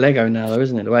more like Lego now, though,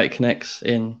 isn't it? The way it connects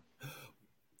in.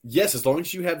 Yes, as long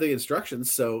as you have the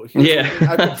instructions. So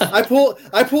I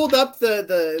pulled up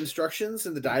the instructions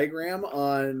and the diagram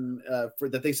on for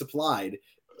that they supplied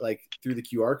through the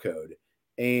QR code,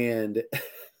 and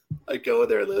I go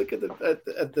there and look at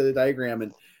the diagram,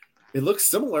 and it looks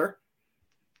similar.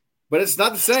 But it's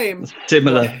not the same.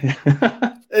 Similar.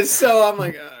 And so I'm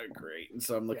like, oh, great. And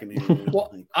so I'm looking here.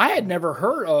 Well, I had never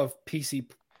heard of PC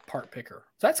Part Picker.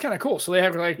 So that's kind of cool. So they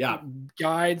have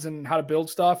guides and how to build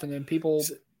stuff, and then people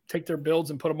take their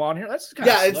builds and put them on here. That's kind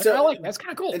of I like that's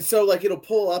kind of cool. And so it'll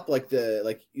pull up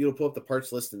you'll pull up the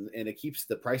parts list and it keeps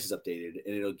the prices updated,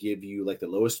 and it'll give you the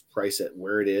lowest price at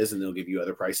where it is, and they'll give you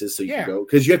other prices so you can go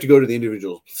because you have to go to the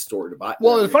individual store to buy.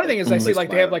 Well, the funny thing is I see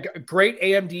they have a great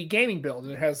AMD gaming build,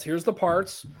 and it has here's the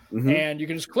parts, and you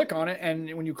can just click on it,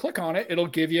 and when you click on it, it'll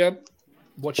give you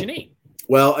what you need.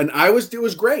 Well, and it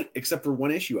was great except for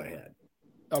one issue I had.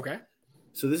 Okay.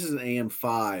 So this is an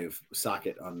AM5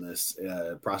 socket on this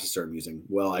processor I'm using.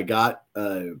 Well,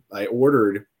 I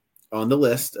ordered on the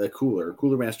list a Cooler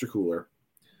Master cooler,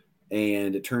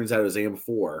 and it turns out it was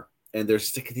AM4. And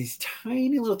there's these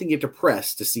tiny little thing you have to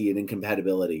press to see an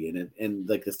incompatibility, and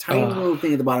this tiny little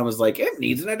thing at the bottom was it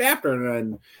needs an adapter.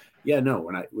 And yeah, no,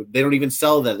 we're not. They don't even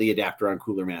sell the adapter on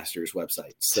Cooler Master's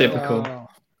website. So, typical.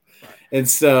 And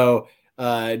so.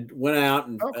 Went out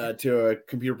and to a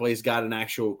computer place, got an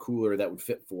actual cooler that would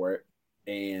fit for it,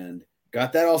 and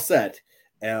got that all set.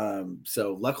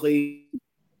 So luckily,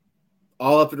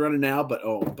 all up and running now. But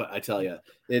I tell you,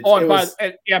 by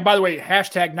the way,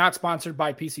 hashtag not sponsored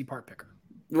by PC Part Picker.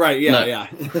 Right? Yeah.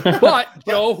 But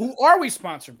Joe, who are we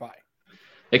sponsored by?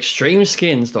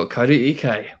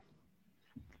 Extremeskins.co.uk.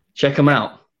 Check them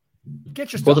out.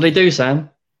 Get your stuff. What do they do, Sam?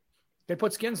 They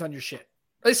put skins on your shit.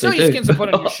 They sell you skins to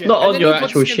put on your shit. Not on your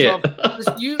actual shit.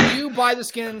 You buy the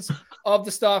skins of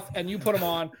the stuff and you put them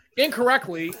on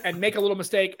incorrectly and make a little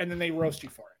mistake, and then they roast you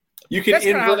for it. You can That's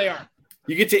kind of how they are.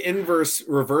 You get to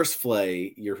reverse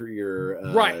flay your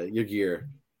gear.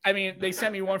 I mean, they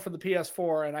sent me one for the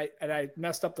PS4, and I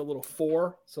messed up the little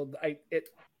 4, so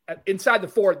inside the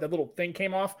 4 the little thing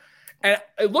came off, and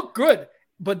it looked good,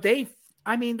 but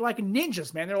like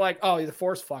ninjas, man. They're like, oh, the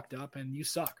 4's fucked up, and you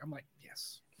suck. I'm like,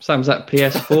 yes. Sam's that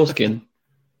PS4 skin.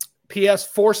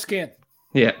 PS4 skin.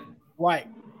 Yeah. Right.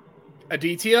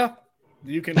 Aditya,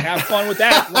 you can have fun with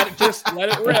that. Let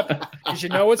it rip. Because you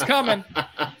know what's coming.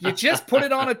 You just put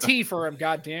it on a tee for him,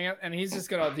 god dang it. And he's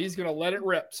gonna let it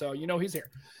rip. So you know he's here.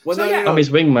 Well, so, I'm his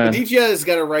wingman. Aditya has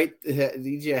got to write.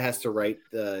 Aditya has to write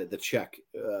the check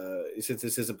since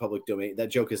this isn't public domain. That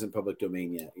joke isn't public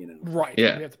domain yet. You know. Right.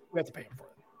 Yeah. We have to pay him for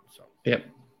it. So. Yep.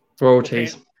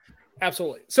 Royalties.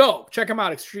 Absolutely. So check them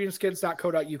out.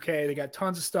 Extremeskids.co.uk. They got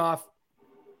tons of stuff.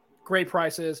 Great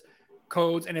prices.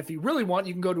 Codes, and if you really want,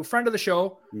 you can go to a friend of the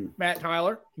show, Matt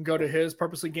Tyler. You can go to his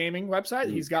Purposely Gaming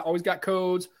website. He's always got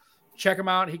codes. Check him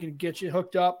out. He can get you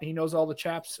hooked up. He knows all the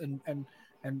chaps and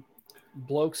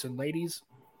blokes and ladies.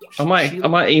 I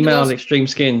might email Extreme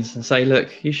Skins and say,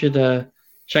 look, you should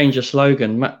change your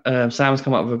slogan. Sam's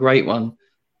come up with a great one.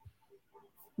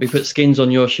 We put skins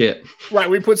on your shit. Right,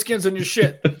 we put skins on your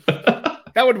shit.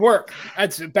 That would work.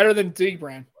 That's better than D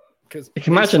brand. Because you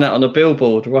can imagine that on a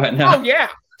billboard right now. Oh yeah.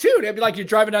 Dude, it'd be like you're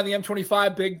driving down the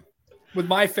M25 big with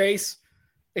my face.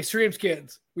 Extreme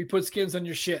Skins. We put skins on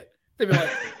your shit. They'd be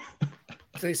like, do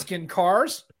they skin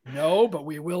cars? No, but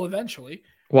we will eventually.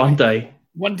 One day,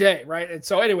 right? And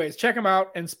so anyways, check them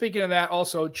out. And speaking of that,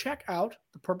 also check out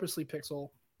the Purposely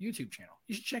Pixel YouTube channel.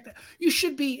 You should check that. You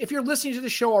should be, if you're listening to the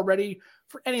show already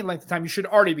for any length of time, you should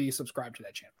already be subscribed to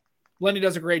that channel. Lenny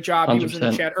does a great job. 100%. He was in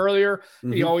the chat earlier.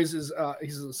 Mm-hmm. He always is.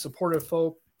 He's a supportive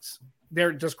folks.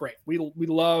 They're just great. We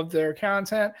love their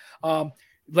content.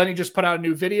 Lenny just put out a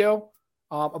new video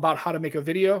about how to make a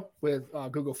video with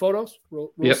Google Photos.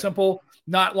 Real simple,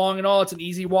 not long at all. It's an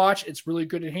easy watch. It's really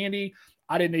good and handy.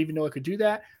 I didn't even know it could do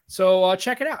that. So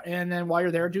check it out. And then while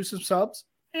you're there, do some subs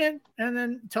and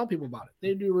then tell people about it.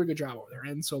 They do a really good job over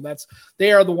there. And so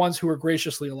they are the ones who are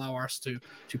graciously allow us to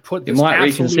put this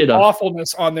absolute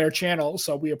awfulness on their channel.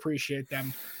 So we appreciate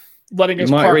them letting us.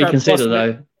 You might reconsider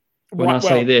though when I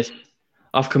say this.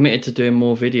 I've committed to doing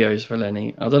more videos for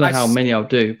Lenny. I don't know how many I'll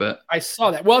do, but I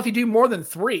saw that. Well, if you do more than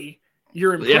 3,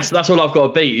 you're in. Yes, that's all I've got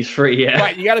to beat is 3. Yeah,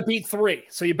 right. You got to beat 3,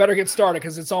 so you better get started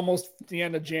because it's almost the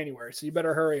end of January. So you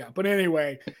better hurry up. But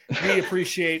anyway, we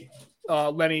appreciate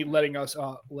Lenny letting us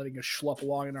schlup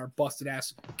along in our busted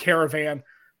ass caravan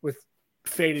with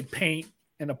faded paint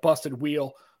and a busted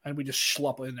wheel, and we just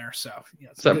schlup in there. So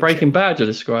is that Breaking Bad you're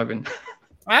describing?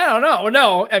 I don't know.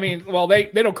 No, I mean, well,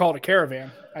 they don't call it a caravan.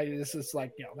 This is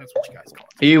like, that's what you guys call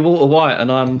it. Are you Walter White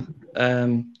and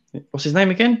I'm what's his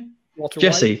name again?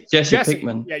 Jesse. White? Jesse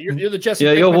Pinkman. Yeah, you're the Jesse.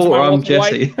 Yeah, Pinkman, you're Walter. I'm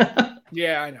Jesse.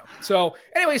 Yeah, I know. So,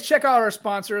 anyways, check out our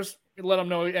sponsors. Let them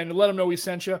know we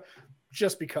sent you.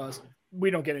 Just because we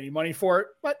don't get any money for it,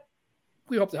 but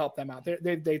we hope to help them out.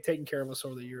 They've taken care of us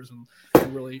over the years,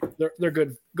 and really they're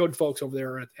good folks over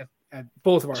there at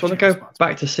both of our. I just want to go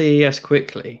back to CES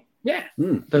quickly. Yeah.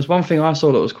 There's one thing I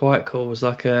saw that was quite cool. It was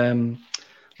like a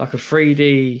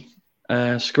 3D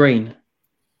screen.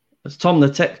 It's Tom the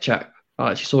Tech Chap.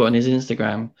 I actually saw it on his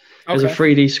Instagram. There's a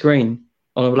 3D screen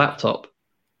on a laptop,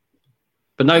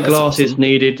 but no glasses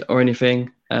needed or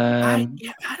anything. I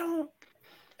don't.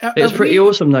 It's pretty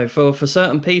awesome though. For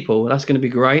certain people, that's going to be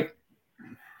great.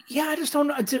 Yeah, I just don't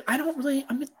know. I don't really.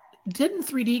 I mean, didn't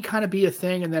 3D kind of be a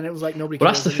thing, and then it was like nobody.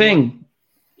 Well, that's the thing.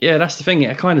 Yeah, that's the thing.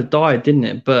 It kind of died, didn't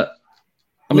it? But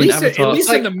I mean, Avatar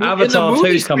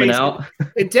 2's coming out.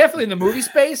 It definitely in the movie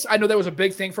space. I know that was a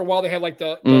big thing for a while. They had like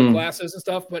the glasses and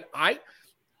stuff, but I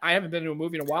haven't been to a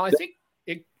movie in a while. I think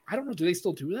I don't know. Do they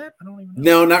still do that? I don't even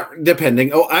know. No, not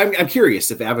depending. Oh, I'm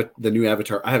curious if the new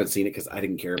Avatar. I haven't seen it because I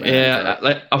didn't care about it.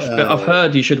 Yeah, I've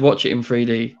heard you should watch it in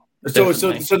 3D. So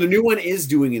the new one is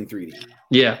doing in 3D.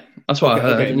 Yeah, that's what I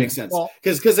heard. Okay, it makes sense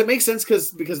because it makes sense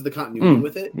because of the continuity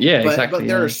with it. Yeah, exactly. But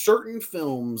there are certain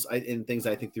films and things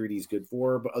I think 3D is good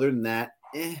for. But other than that,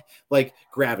 like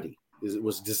Gravity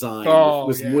was designed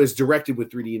was directed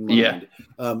with 3D in mind.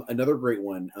 Yeah. Another great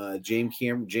one, James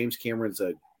Cameron's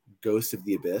Ghost of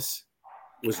the Abyss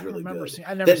was really good.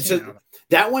 I never seen that.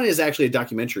 That one is actually a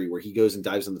documentary where he goes and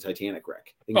dives on the Titanic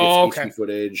wreck and gets HD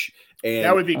footage. And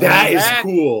that would be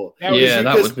cool. That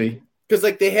would be because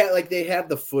they had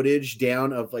the footage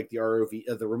down of like the ROV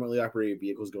of the remotely operated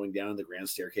vehicles going down the grand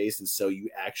staircase, and so you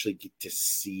actually get to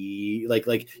see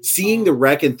like seeing the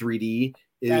wreck in 3D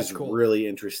is cool. really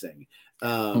interesting.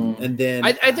 And then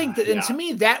I think that, and to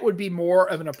me, that would be more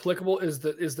of an applicable is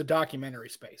the documentary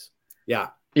space. Yeah.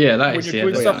 Yeah, that when is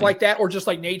you're doing stuff like that, or just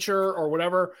like nature or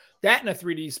whatever, that in a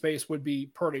 3D space would be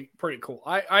pretty cool.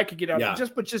 I could get out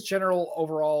but just general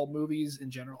overall movies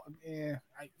in general. If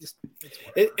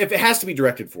it has to be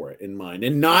directed for it in mind,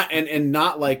 and not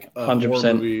like a 100%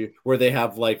 horror movie where they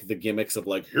have like the gimmicks of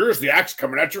like, here's the axe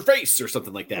coming at your face or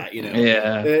something like that, you know?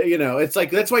 Yeah. It's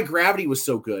like, that's why Gravity was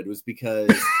so good, was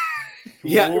because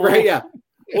yeah.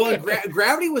 Well,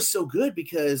 Gravity was so good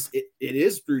because it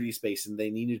is 3D space, and they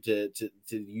needed to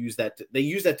use that. They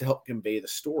used that to help convey the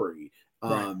story,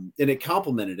 and it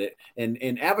complemented it.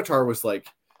 And Avatar was like,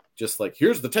 just like,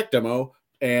 here's the tech demo,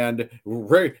 and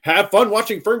have fun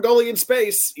watching Ferngully in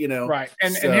space, you know. Right.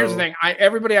 And here's the thing: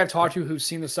 everybody I've talked to who's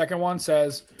seen the second one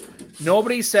says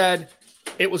nobody said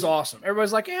it was awesome.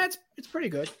 Everybody's like, yeah, it's pretty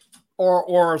good.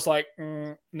 Or it's like,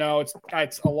 no,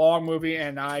 it's a long movie,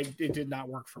 and it did not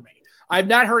work for me. I've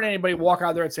not heard anybody walk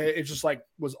out there and say it just like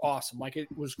was awesome. Like it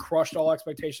was crushed all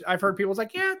expectations. I've heard people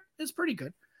like, yeah, it's pretty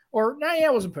good. Or, nah, yeah,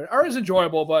 it wasn't pretty. Or it was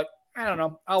enjoyable, but I don't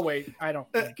know. I'll wait. I don't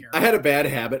really care. I had a bad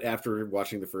habit after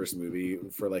watching the first movie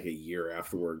for like a year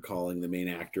afterward, calling the main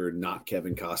actor not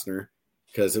Kevin Costner.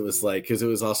 Because it was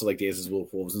also like Days of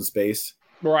Wolves in Space.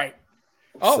 Right.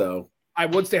 Oh, so I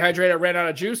would stay hydrated. I ran out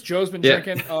of juice. Joe's been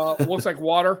drinking, looks like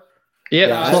water.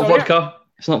 Yeah, it's not vodka.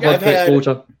 It's not vodka, it's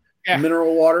water. Yeah.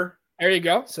 Mineral water. There you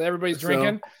go. So everybody's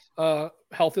drinking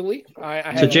healthily.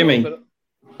 I to Jimmy.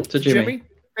 To Jimmy.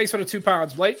 Thanks for the 2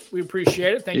 pounds, Blake. We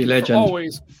appreciate it. Thank you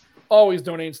for always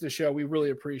donating to the show. We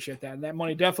really appreciate that. And that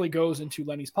money definitely goes into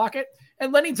Lenny's pocket.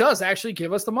 And Lenny does actually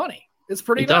give us the money. It's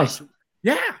pretty nice. Does.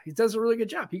 Yeah, he does a really good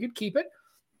job. He could keep it.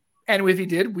 And if he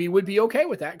did, we would be okay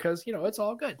with that because, it's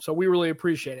all good. So we really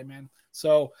appreciate it, man.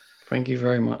 So thank you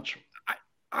very much.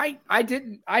 I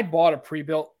bought a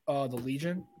pre-built the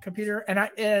Legion computer, and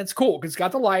it's cool because it's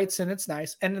got the lights and it's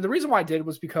nice. And the reason why I did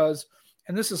was because,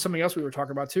 and this is something else we were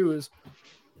talking about too, is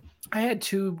I had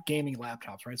 2 gaming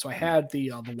laptops, right? So I had the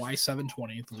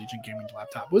Y720, the Legion gaming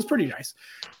laptop. It was pretty nice.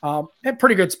 Had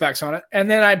pretty good specs on it. And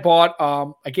then I bought,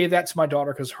 I gave that to my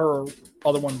daughter because her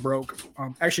other one broke.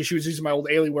 Actually, she was using my old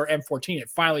Alienware M14. It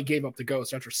finally gave up the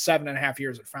ghost after 7.5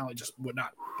 years. It finally just would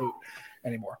not boot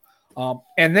anymore.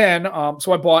 And then,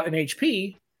 so I bought an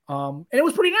HP, and it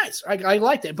was pretty nice. I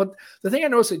liked it. But the thing I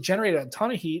noticed, it generated a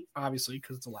ton of heat, obviously,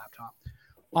 because it's a laptop.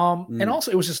 And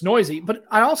also it was just noisy. But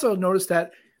I also noticed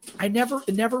that it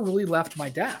never really left my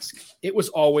desk. It was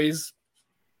always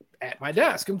at my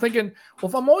desk. I'm thinking, well,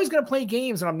 if I'm always going to play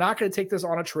games and I'm not going to take this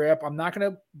on a trip, I'm not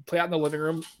going to play out in the living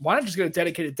room, why not just get a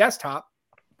dedicated desktop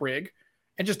rig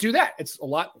and just do that? It's a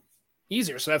lot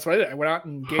easier. So that's what I did. I went out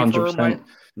and gave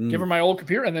her my old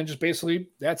computer, and then just basically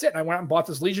that's it. And I went out and bought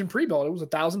this Legion pre-built. It was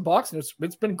 $1,000, and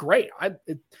it's been great.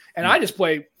 I just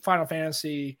play Final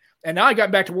Fantasy, and now I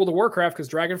got back to World of Warcraft because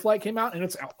Dragonflight came out, and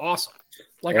it's awesome.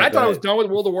 Like I thought I was done with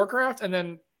World of Warcraft, and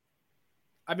then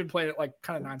I've been playing it like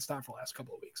kind of nonstop for the last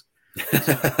couple of weeks.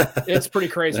 So it's pretty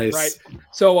crazy, nice. Right?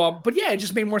 So, but yeah, it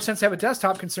just made more sense to have a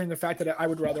desktop, considering the fact that I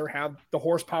would rather have the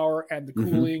horsepower and the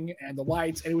cooling and the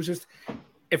lights. And it was just,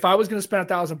 if I was going to spend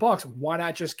 $1,000, why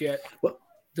not just get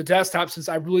the desktop, since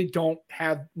I really don't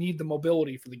need the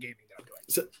mobility for the gaming that I'm doing.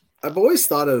 So I've always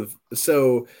thought of,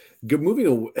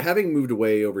 having moved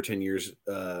away over 10 years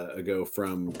ago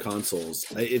from consoles,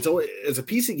 it's always, as a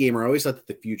PC gamer, I always thought that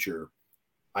the future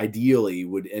ideally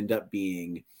would end up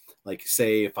being like,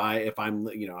 say, if I'm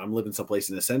living someplace,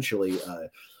 and essentially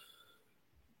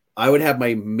I would have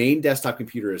my main desktop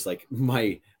computer as like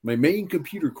my main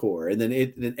computer core, and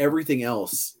then everything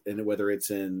else, and whether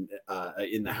it's in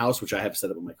the house, which I have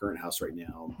set up in my current house right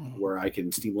now, where I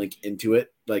can Steam Link into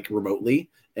it like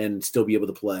remotely and still be able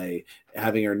to play,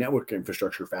 having our network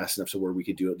infrastructure fast enough so where we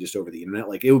could do it just over the internet.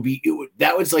 Like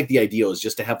that was like the ideal, is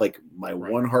just to have like my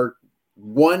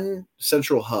one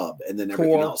central hub, and then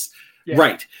everything else.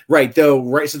 Yeah. Right.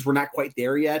 Though, since we're not quite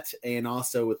there yet, and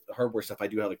also with the hardware stuff, I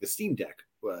do have like the Steam Deck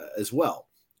as well,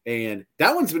 and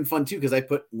that one's been fun too because I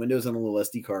put Windows on a little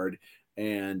SD card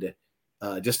and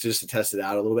just to test it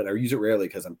out a little bit. I use it rarely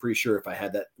because I'm pretty sure if I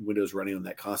had that Windows running on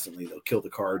that constantly, they'll kill the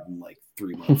card in like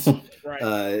 3 months. Right.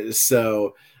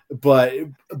 But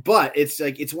it's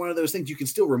like, it's one of those things you can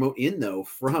still remote in though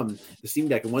from the Steam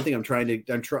Deck. And one thing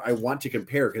I want to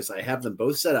compare, because I have them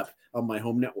both set up on my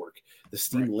home network, the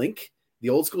Steam Link, the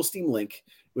old school Steam Link,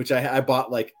 which I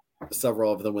bought like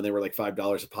several of them when they were like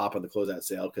 $5 a pop on the closeout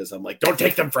sale, because I'm like, don't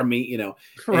take them from me,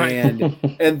 Right.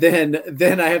 And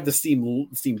then I have the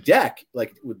Steam Deck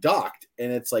like with docked,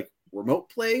 and it's like remote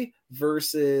play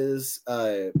versus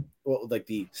like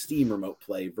the Steam Remote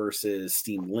Play versus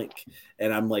Steam Link,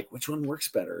 and I'm like, which one works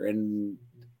better? And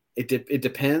it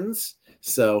depends.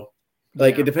 So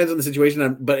like it depends on the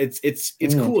situation. But it's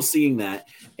cool seeing that,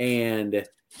 and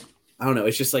I don't know.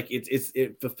 It's just like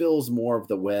it fulfills more of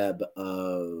the web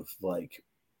of like.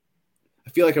 I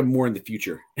feel like I'm more in the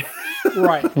future.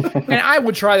 Right. And I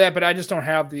would try that, but I just don't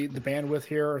have the bandwidth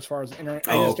here as far as the internet.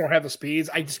 I just don't have the speeds.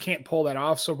 I just can't pull that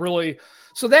off. So really,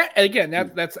 that again,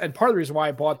 that's and part of the reason why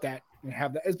I bought that and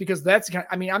have that is because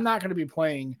I'm not going to be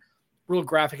playing real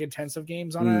graphic intensive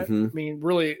games on it. I mean,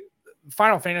 really,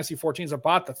 Final Fantasy 14 is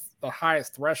about the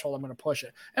highest threshold I'm going to push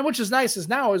it. And which is nice is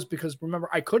because remember,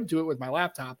 I could do it with my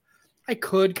laptop. I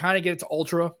could kind of get it to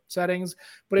ultra settings,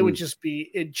 but it would just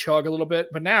it'd chug a little bit.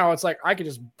 But now it's like I could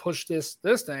just push this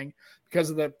thing because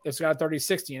of it's got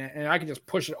 3060 in it, and I can just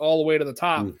push it all the way to the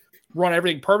top, run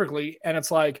everything perfectly, and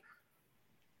it's like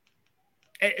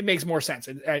it makes more sense.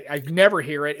 I never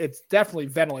hear it. It's definitely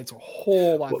ventilates a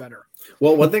whole lot better.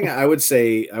 Well, one thing I would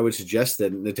suggest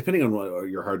that depending on what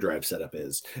your hard drive setup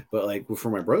is, but like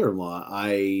for my brother-in-law,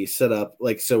 I set up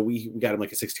so we got him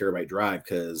like a 6 terabyte drive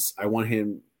because I want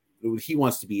him. He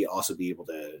wants to be able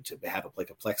to have a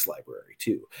Plex library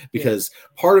too, because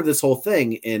part of this whole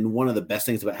thing, and one of the best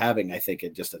things about having, I think,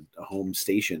 just a home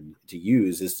station to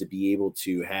use is to be able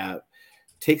to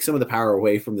take some of the power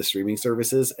away from the streaming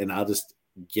services, and I'll just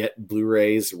get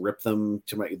Blu-rays, rip them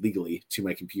legally to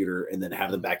my computer, and then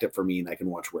have them backed up for me, and I can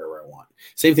watch wherever I want.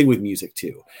 Same thing with music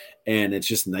too, and it's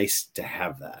just nice to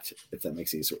have that. If that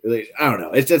makes any sense, I don't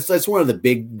know. That's one of the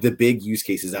big use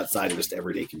cases outside of just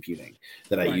everyday computing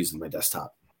that I use in my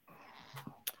desktop.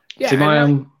 Yeah, see, my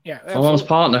mom's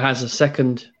partner has a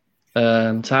second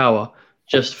tower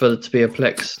just to be a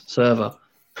Plex server.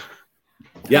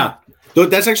 Yeah,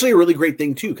 that's actually a really great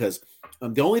thing too, because.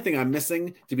 The only thing I'm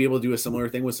missing to be able to do a similar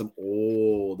thing with some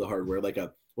old hardware, like an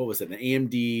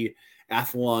AMD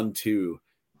Athlon 2.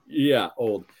 Yeah,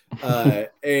 old.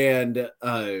 And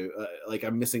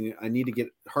I'm missing, I need to get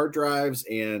hard drives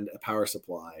and a power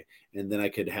supply. And then I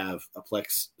could have a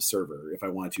Plex server if I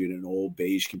wanted to in an old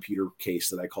beige computer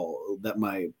case that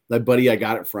my buddy I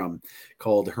got it from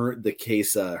called the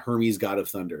case Hermes God of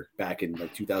Thunder back in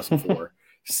like 2004.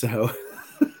 So...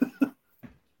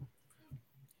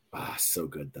 so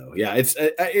good though. Yeah, it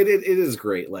is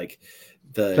great. Like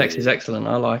the Plex is excellent.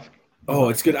 I like. Oh,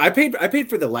 it's good. I paid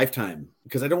for the lifetime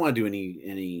because I don't want to do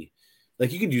any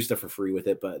like you can do stuff for free with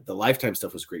it, but the lifetime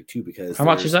stuff was great too because how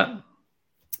much is that?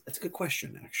 That's a good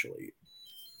question, actually.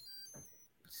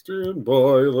 Stand by,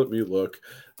 let me look.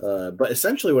 But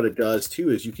essentially, what it does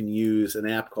too is you can use an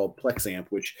app called PlexAmp,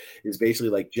 which is basically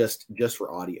like just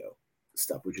for audio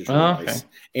stuff, which is really nice.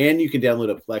 And you can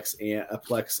download a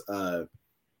Plex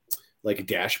like a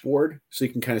dashboard, so you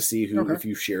can kind of see if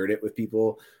you shared it with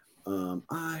people.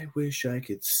 I wish I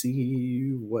could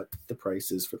see what the price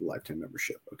is for the lifetime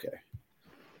membership. Okay,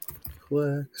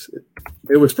 Plex.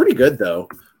 It was pretty good though.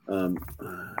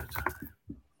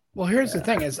 Well, here's the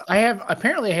thing: is I have an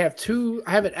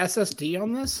SSD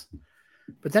on this,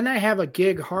 but then I have a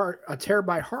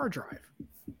terabyte hard drive,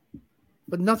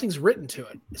 but nothing's written to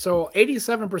it. So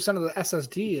 87% of the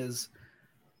SSD is.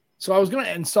 So I was going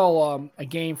to install a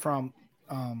game from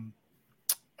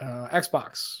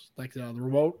Xbox, like the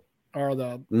remote or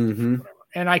the whatever,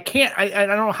 and I can't. I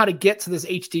don't know how to get to this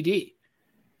HDD.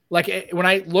 Like when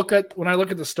I look at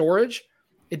the storage,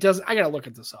 it does. I got to look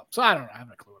at this up. So I don't know. I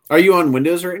have a clue. Are you on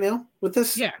Windows right now with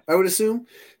this? Yeah, I would assume.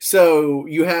 So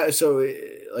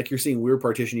like you're seeing weird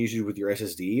partition issues with your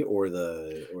SSD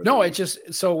No, it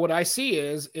just so what I see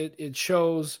is it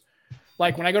shows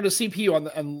like when I go to CPU on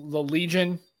the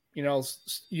Legion.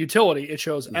 Utility, it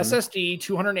shows SSD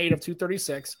 208 of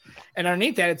 236, and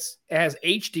underneath that it has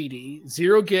HDD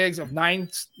 0 gigs of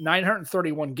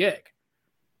 931 gig.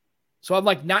 So I'm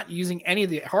like not using any of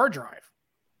the hard drive,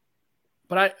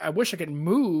 but I wish I could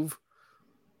move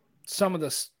some of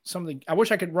the. I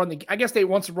wish I could run I guess they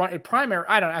want to run a primary.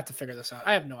 I don't have to figure this out.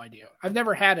 I have no idea. I've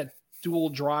never had a dual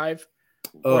drive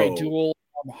or a dual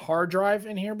hard drive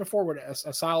in here before with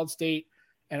a solid state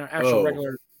and an actual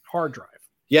regular hard drive.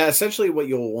 Yeah, essentially what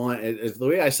you'll want is the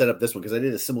way I set up this one, because I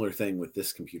did a similar thing with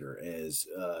this computer, is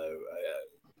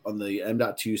on the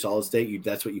M.2 solid state,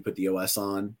 that's what you put the OS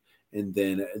on. And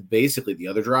then basically the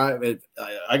other drive,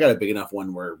 I got a big enough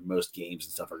one where most games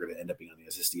and stuff are going to end up being on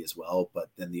the SSD as well. But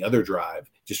then the other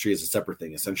drive just treated as a separate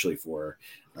thing, essentially for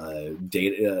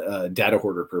data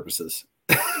hoarder purposes.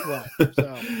 Right.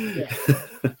 So, yeah.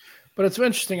 But it's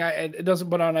interesting. It doesn't.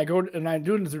 But when I go and I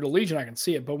do it through the Legion, I can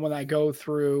see it. But when I go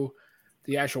through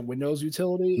the actual Windows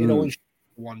utility, it only shows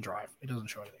one drive. It doesn't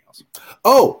show anything else.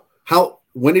 Oh,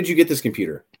 when did you get this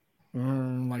computer?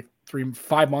 Like 4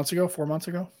 months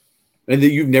ago. And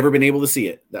you've never been able to see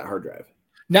it, that hard drive?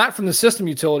 Not from the system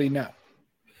utility, no.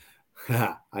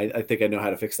 I think I know how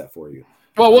to fix that for you.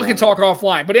 Well, we can talk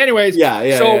offline. But anyways,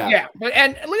 yeah. But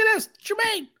and look at this,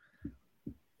 Jermaine.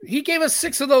 He gave us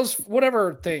 6 of those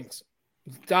whatever things,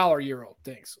 euro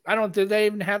things. Did they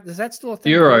even have? Is that still a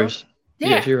thing? Euros. Yeah,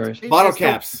 yes, euros. Bottle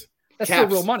caps. That's caps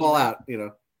still real money. Fall out, you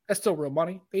know. That's still real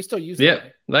money. They still use it. Yeah,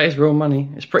 that is real money.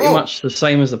 It's pretty much the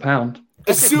same as the pound.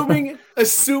 Assuming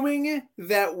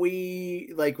that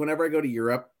we like whenever I go to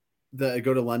Europe,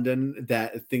 go to London,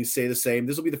 that things stay the same.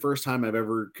 This will be the first time I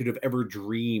could have ever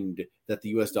dreamed that the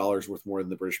US dollar is worth more than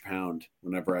the British pound.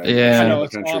 Whenever I know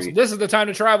it's awesome. This is the time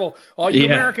to travel. All you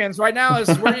Americans right now, this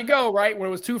is where you go. Right when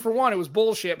it was 2 for 1, it was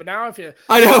bullshit. But now if you,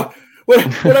 I know when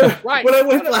I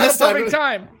went last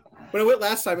time. When I went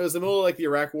last time, it was the middle of like the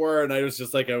Iraq War, and I was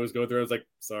just like, I was going through. I was like,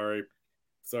 sorry.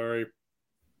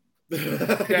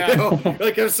 Yeah. You know,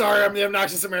 like, I'm sorry, I'm the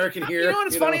obnoxious American here. You know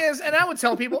what's funny is, and I would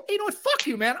tell people, you know what, fuck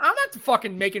you, man. I'm not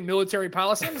fucking making military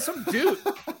policy. I'm some dude.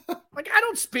 Like, I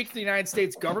don't speak to the United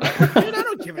States government. Dude, I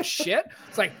don't give a shit.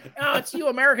 It's like, oh, it's you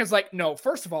Americans. Like, no,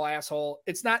 first of all, asshole,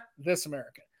 it's not this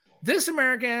American. This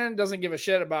American doesn't give a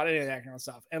shit about any of that kind of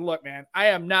stuff. And look, man, I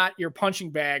am not your punching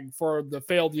bag for the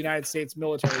failed United States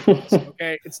military policy,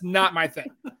 okay? It's not my thing.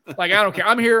 Like, I don't care.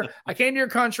 I'm here. I came to your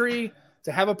country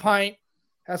to have a pint,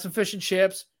 have some fish and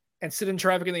chips, and sit in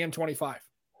traffic in the M25. Okay,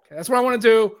 that's what I want to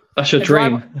do. That's your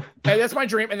dream. That's my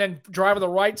dream. And then drive on the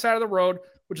right side of the road,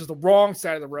 which is the wrong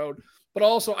side of the road. But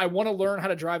also, I want to learn how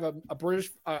to drive a British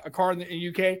car in the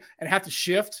UK and have to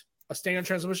shift a standard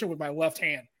transmission with my left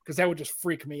hand, because that would just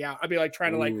freak me out. I'd be like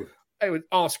trying to it would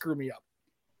all screw me up.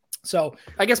 So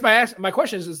I guess my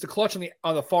question is the clutch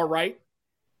on the far right?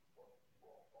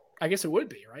 I guess it would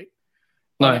be, right?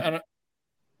 No.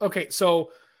 Okay,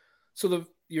 so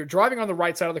you're driving on the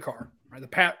right side of the car,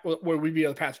 right? Where we'd be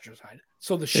on the passenger side.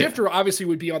 So the shifter obviously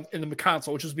would be in the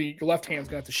console, which is your left hand's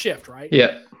gonna have to shift, right?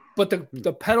 Yeah. But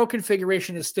the pedal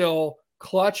configuration is still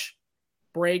clutch,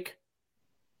 brake,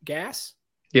 gas.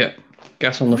 Yeah,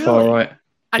 gas on the far right.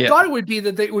 I thought it would be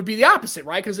the opposite,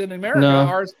 right? Because in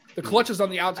America, the clutch is on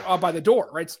the outside by the door,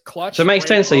 right? It's clutch. So it makes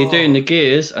sense that you're doing the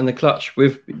gears and the clutch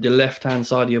with the left-hand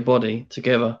side of your body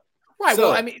together. Right. So,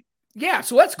 well, I mean, yeah.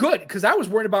 So that's good, because I was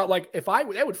worried about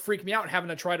that would freak me out having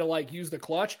to try to use the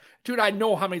clutch, dude. I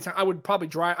know how many times I would probably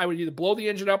drive. I would either blow the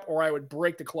engine up or I would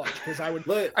break the clutch, because I would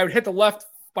hit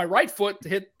my right foot to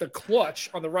hit the clutch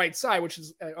on the right side, which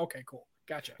is okay. Cool,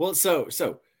 gotcha. Well,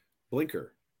 so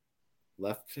blinker.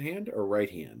 Left hand or right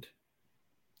hand?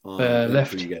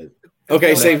 Left. You guys.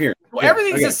 Okay, same here. Well,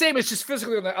 everything's the same. It's just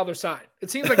physically on the other side.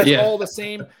 It seems like it's all the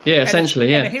same. Yeah,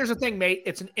 essentially, And here's the thing, mate.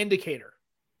 It's an indicator.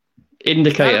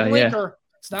 Indicator,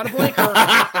 it's not a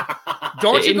blinker.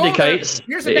 Don't you indicates.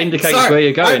 Here's it indicates where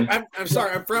you're going. I'm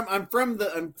sorry. I'm from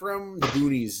the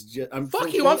boonies. I'm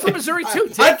from Missouri too.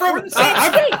 I'm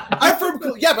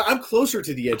but I'm closer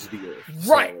to the edge of the earth.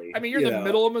 Right. I mean, you're in the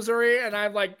middle of Missouri, and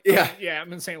I'm like,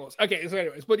 I'm in St. Louis. Okay. So,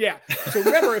 anyways, but yeah. So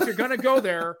remember, if you're gonna go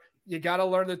there, you gotta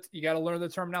learn the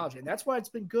terminology, and that's why it's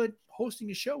been good hosting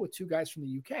a show with 2 guys from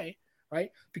the UK,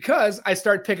 right? Because I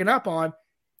started picking up on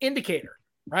indicator,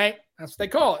 right? That's what they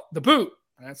call it, the boot.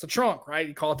 That's the trunk, right?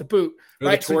 You call it the boot, or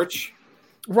right? The torch.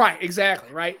 So, right,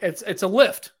 exactly, right? It's a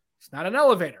lift. It's not an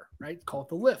elevator, right? Call it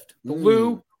the lift. The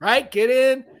loo, right? Get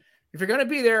in. If you're gonna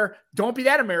be there, don't be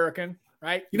that American,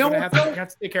 right? You know what? Have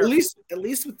to take care at least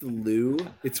with the loo,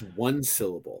 it's 1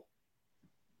 syllable.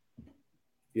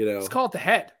 You know, let's call it the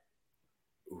head.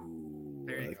 Ooh,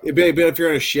 but if you're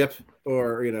on a ship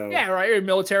or yeah, right, you're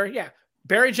military, yeah.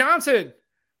 Barry Johnson,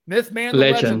 myth man,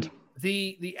 legend.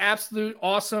 The absolute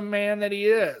awesome man that he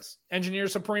is. Engineer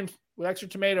Supreme with extra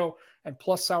tomato and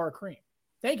plus sour cream.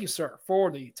 Thank you, sir, for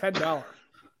the $10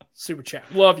 super chat.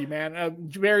 Love you, man.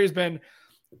 Barry has been,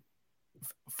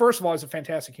 first of all, he's a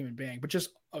fantastic human being, but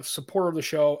just a supporter of the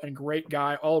show and great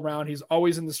guy all around. He's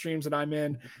always in the streams that I'm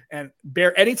in. And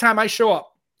Barry, anytime I show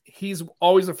up, he's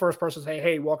always the first person to say,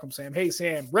 hey, welcome, Sam. Hey,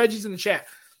 Sam. Reggie's in the chat.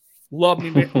 Love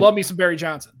me some Barry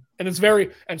Johnson. And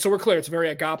so we're clear, it's very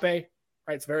agape.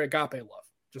 Right, it's very agape love.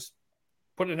 Just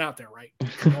putting it out there, right?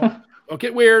 Don't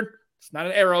get weird. It's not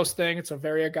an Eros thing. It's a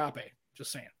very agape.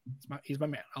 Just saying. He's my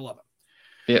man. I love him.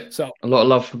 Yeah. So a lot of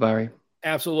love for Barry.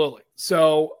 Absolutely.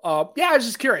 So I was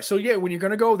just curious. So yeah, when you're going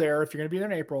to go there, if you're going to be there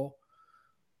in April,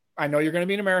 I know you're going to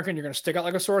be an American. You're going to stick out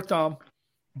like a sore thumb,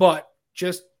 but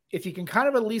just if you can kind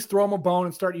of at least throw them a bone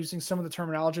and start using some of the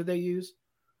terminology they use,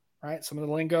 right? Some of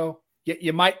the lingo,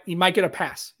 you might get a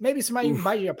pass. Maybe somebody can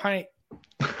buy you a pint.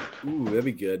 Ooh, that'd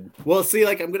be good. Well, see,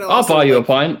 I'll buy you a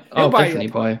pint. I'll definitely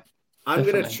buy. I'm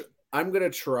I'm gonna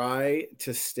try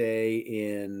to stay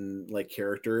in like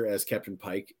character as Captain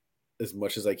Pike as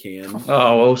much as I can.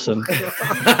 Oh, awesome! It's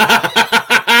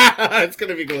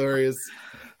gonna be glorious.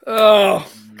 Oh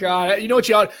God! You know what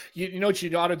you ought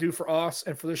to do for us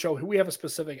and for the show. We have a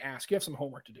specific ask. You have some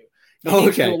homework to do. You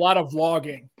need to do a lot of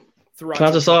vlogging throughout. Can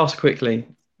I just ask quickly?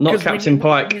 Not Captain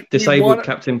Pike, disabled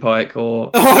Captain Pike,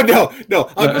 or oh no!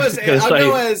 I'll go as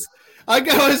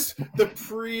the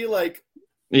pre the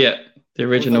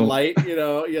original the light.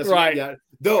 Yes, right. Yeah.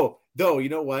 Though you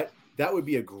know what? That would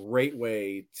be a great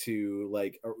way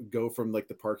to go from the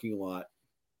parking lot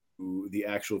to the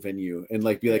actual venue and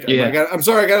be like, I'm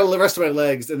sorry, I got the rest of my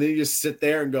legs, and then you just sit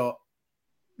there and go,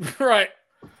 right.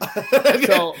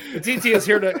 So the DT is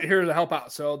here to help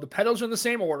out. So the pedals are in the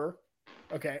same order.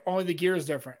 Okay, only the gear is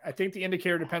different. I think the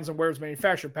indicator depends on where it's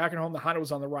manufactured. Back at home, the Honda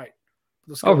was on the right.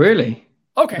 Oh, really?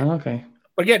 Okay. Okay.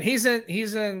 But again, he's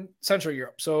in Central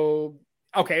Europe. So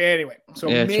okay. Anyway, so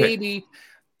maybe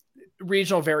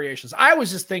regional variations. I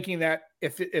was just thinking that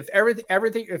if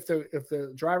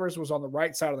the drivers was on the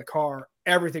right side of the car,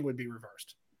 everything would be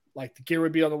reversed. Like the gear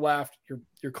would be on the left,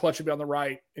 your clutch would be on the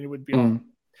right, and it would be on,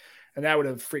 and that would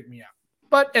have freaked me out.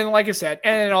 But like I said,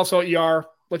 and also ER,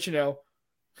 let you know.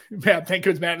 Yeah, thank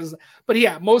goodness, Matt. But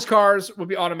yeah, most cars would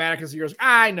be automatic as yours.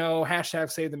 I know. #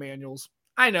 save the manuals.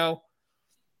 I know.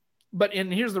 But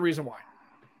here's the reason why.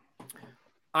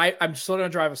 I'm still going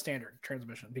to drive a standard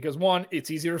transmission because 1,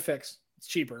 it's easier to fix. It's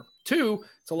cheaper. 2,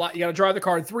 it's a lot. You got to drive the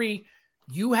car. And 3,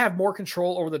 you have more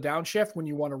control over the downshift when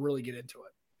you want to really get into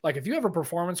it. Like if you have a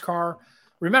performance car,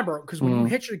 remember, because when you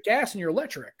hit your gas and your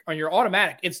electric on your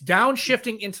automatic, it's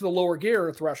downshifting into the lower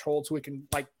gear threshold so it can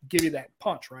give you that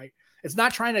punch, right? It's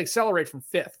not trying to accelerate from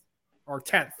 5th or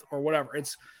 10th or whatever.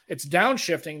 It's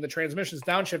downshifting. The transmission is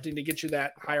downshifting to get you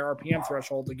that higher RPM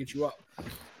threshold to get you up.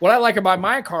 What I like about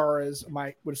my car is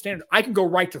with a standard, I can go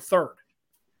right to 3rd.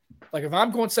 Like if I'm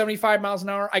going 75 miles an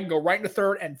hour, I can go right into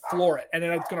 3rd and floor it. And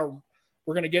then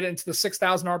we're going to get it into the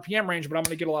 6,000 RPM range, but I'm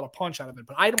going to get a lot of punch out of it.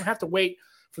 But I don't have to wait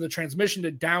for the transmission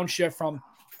to downshift from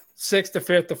 6th to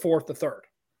 5th to 4th to 3rd.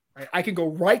 Right? I can go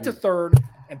right to 3rd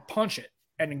and punch it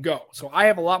and then go. So I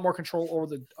have a lot more control over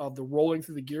the rolling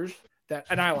through the gears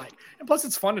and I like. And plus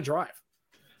it's fun to drive.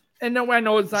 And no, I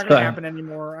know it's not going to happen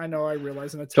anymore. I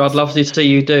realize. So I'd love to see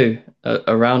you do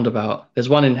a roundabout. There's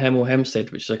one in Hemel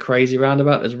Hempstead, which is a crazy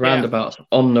roundabout. There's roundabouts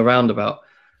on the roundabout.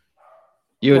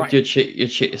 You'd shit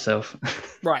yourself.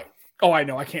 Right. Oh, I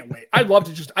know. I can't wait. I'd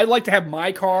like to have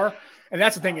my car. And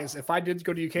that's the thing is, if I did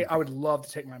go to UK, I would love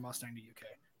to take my Mustang to UK.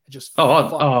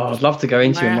 I'd love to go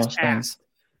into your Mustang.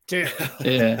 Dude.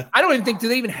 Yeah. I don't even think, do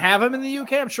they even have them in the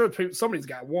UK? I'm sure somebody's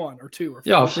got 1 or 2 or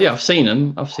 4. I've seen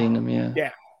them. Yeah.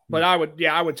 Yeah. But I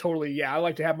would totally, I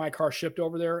like to have my car shipped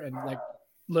over there and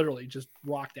literally just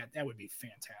rock that. That would be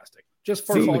fantastic. Just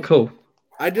for cool.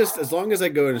 As long as I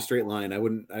go in a straight line, I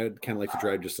would kind of like to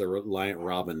drive just a Reliant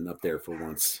Robin up there for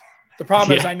once. The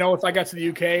problem is I know if I got to the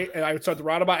UK and I would start the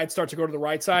roundabout, I'd start to go to the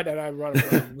right side and I'd run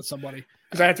with somebody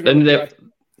because I have to go.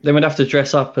 Then we'd have to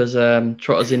dress up as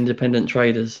Trotter's independent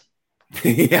traders.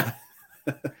 Yeah.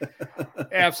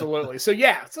 Absolutely. So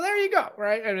there you go.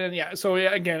 Right. And then, so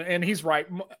again, and he's right.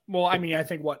 Well, I mean, I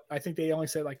think they only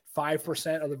say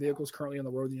 5% of the vehicles currently on the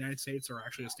road in the United States are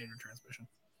actually a standard transmission.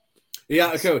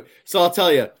 Yeah. Okay. So I'll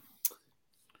tell you,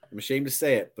 I'm ashamed to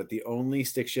say it, but the only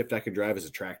stick shift I can drive is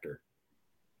a tractor.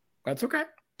 That's okay.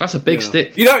 That's a big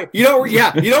stick. You don't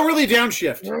really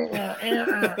downshift.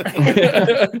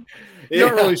 You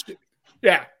don't really.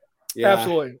 Yeah.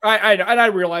 Absolutely. I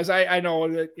realize I know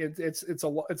that it's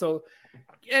a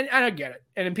and I get it.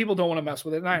 And then people don't want to mess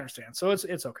with it, and I understand. So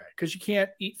it's okay because you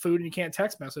can't eat food and you can't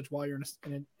text message while you're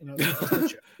in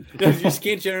you just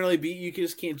can't generally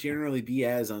be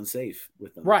as unsafe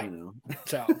with them, right?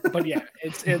 So, but yeah,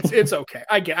 it's okay.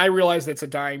 I realize it's a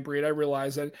dying breed. I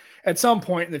realize that at some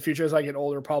point in the future, as I get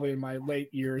older, probably in my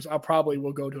late years, I probably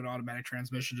will go to an automatic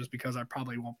transmission just because I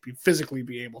probably won't physically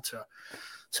be able to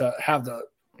have the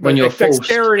when you're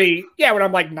dexterity. Yeah, when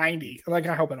I'm 90. I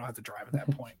hope I don't have to drive at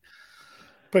that point.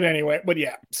 But anyway,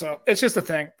 so it's just a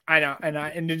thing. I know.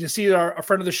 And did you see a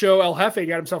friend of the show, El Jefe,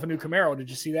 got himself a new Camaro? Did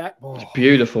you see that? Oh, it's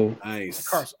beautiful. Nice. That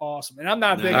car's awesome. And I'm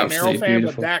not a big Camaro fan,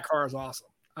 but that car is awesome.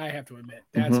 I have to admit.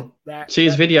 See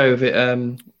his video of it.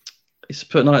 He's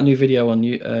putting out a new video on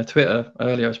Twitter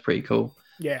earlier. It's pretty cool.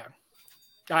 Yeah.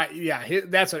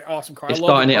 That's an awesome car. It's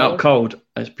starting it up cold.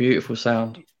 It's beautiful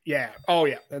sound. Yeah. Oh,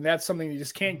 yeah. And that's something you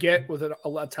just can't get with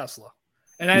a Tesla.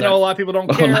 And I know a lot of people don't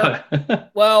care. No.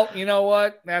 Well, you know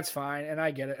what? That's fine. And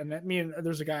I get it. And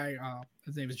there's a guy,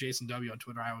 his name is Jason W on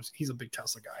Twitter. He's a big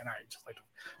Tesla guy. And I just like to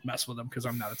mess with him because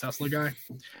I'm not a Tesla guy.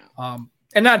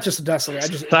 And not just a Tesla guy. I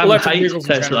just electric vehicles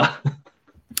Tesla.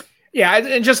 Yeah.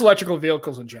 And just electrical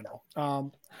vehicles in general.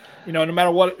 No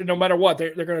matter what,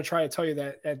 they're going to try to tell you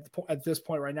that at this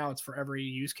point right now, it's for every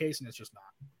use case. And it's just not.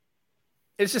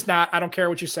 It's just not. I don't care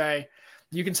what you say.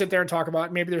 You can sit there and talk about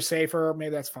it. Maybe they're safer. Maybe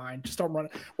that's fine. Just don't run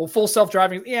it. Well, full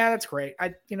self-driving. Yeah, that's great.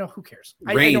 Who cares?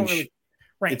 Range. I don't really,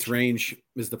 range. It's range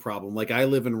is the problem. Like I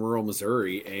live in rural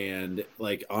Missouri, and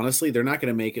like honestly, they're not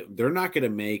going to make it. They're not going to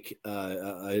make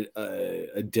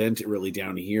a dent really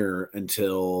down here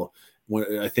until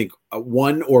I think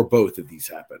one or both of these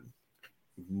happen.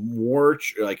 More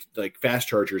like fast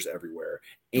chargers everywhere,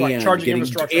 and charging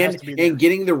infrastructure has to be there. And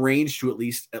getting the range to at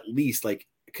least like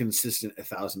consistent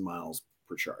 1,000 miles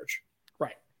per charge.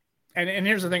 Right. And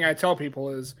here's the thing I tell people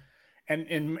is,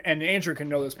 and Andrew can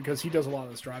know this because he does a lot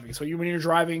of this driving. So when you're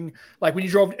driving, like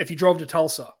if you drove to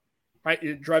Tulsa, right?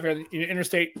 You're driving on the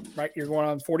interstate, right? You're going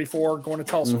on 44, going to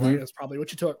Tulsa, right? That's probably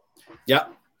what you took. Yeah.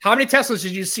 How many Teslas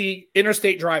did you see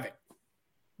interstate driving?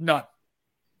 None.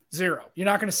 Zero. You're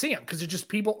not going to see them because just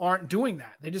people aren't doing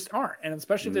that. They just aren't. And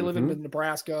especially if they live in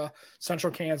Nebraska,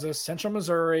 central Kansas, central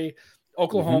Missouri,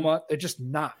 Oklahoma, they're just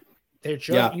not. They're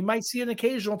just, you might see an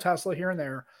occasional Tesla here and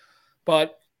there,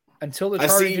 but until the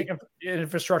charging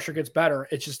infrastructure gets better,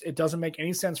 it doesn't make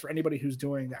any sense for anybody who's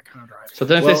doing that kind of driving. So I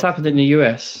don't know if this happened in the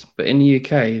US, but in the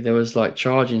UK, there was like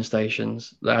charging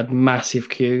stations that had massive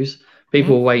queues.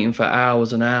 People were waiting for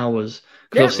hours and hours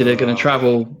because obviously they're going to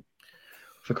travel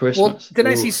for Christmas. Well, then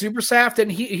I see Supersaft,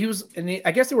 and he was, and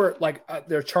I guess they were like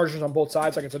there are chargers on both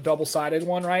sides, like it's a double-sided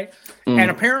one, right?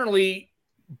 And apparently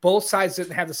both sides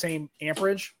didn't have the same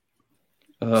amperage.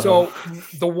 So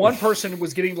the one person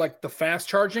was getting like the fast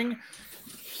charging.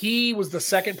 He was the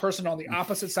second person on the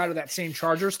opposite side of that same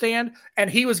charger stand, and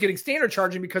he was getting standard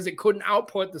charging because it couldn't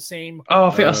output the same. Oh, I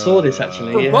think I saw this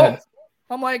actually. For both.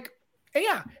 I'm like, hey,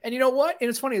 yeah. And you know what? And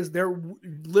it's funny is they're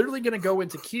literally going to go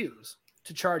into queues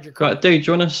to charge your car. Right, dude,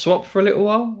 do you want to swap for a little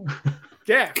while?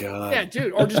 Yeah. God. Yeah,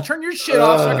 dude. Or just turn your shit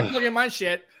off so I can plug in my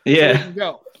shit. Yeah. So we can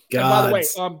go.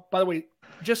 And by the way,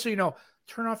 just so you know,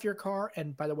 turn off your car.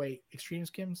 And by the way, Extreme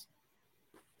Skins,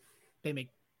 they make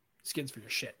skins for your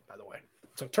shit, by the way.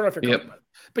 So turn off your car.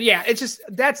 But yeah, it's just,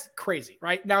 that's crazy,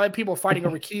 right? Now that people are fighting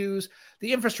over queues,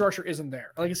 the infrastructure isn't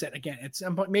there. Like I said, again, it's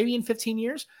maybe in 15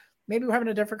 years, maybe we're having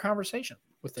a different conversation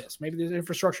with this. Maybe the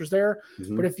infrastructure is there.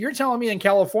 But if you're telling me in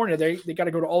California, they got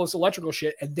to go to all this electrical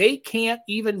shit and they can't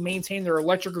even maintain their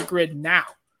electrical grid now.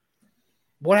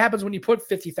 What happens when you put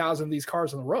 50,000 of these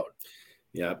cars on the road?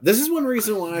 Yeah, this is one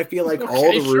reason why I feel like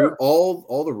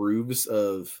all the roofs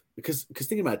of because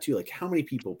think about it too, like how many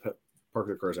people park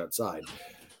their cars outside.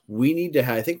 We need to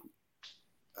have. I think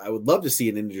I would love to see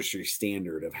an industry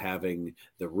standard of having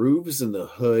the roofs and the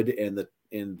hood and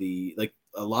the like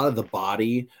a lot of the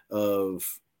body of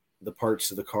the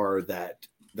parts of the car that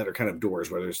are kind of doors,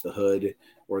 whether it's the hood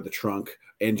or the trunk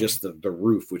and just the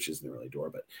roof, which isn't really a door,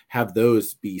 but have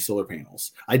those be solar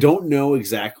panels. I don't know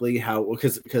exactly how,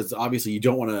 because obviously you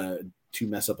don't want to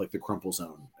mess up like the crumple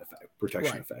zone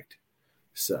protection effect.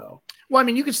 So, well, I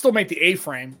mean, you can still make the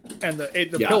A-frame and the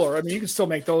pillar. I mean, you can still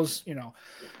make those, you know.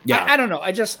 Yeah, I don't know.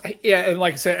 And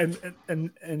like I said,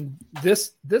 and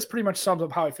this pretty much sums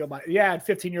up how I feel about it. Yeah, in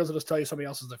 15 years, I'll just tell you somebody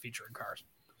else is the feature in cars.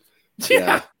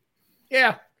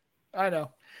 Yeah, I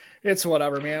know. It's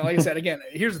whatever, man. Like I said, again,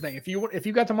 here's the thing: if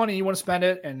you got the money, you want to spend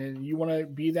it, and you want to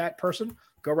be that person,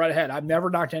 go right ahead. I've never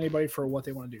knocked anybody for what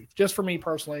they want to do. Just for me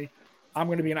personally, I'm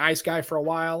going to be an ICE guy for a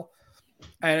while,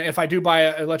 and if I do buy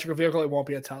an electrical vehicle, it won't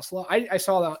be a Tesla. I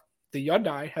saw that the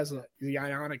Hyundai has the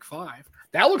Ioniq 5.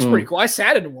 That looks pretty cool. I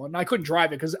sat in one. I couldn't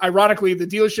drive it because, ironically, the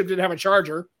dealership didn't have a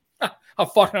charger. How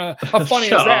funny is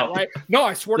that, right? No,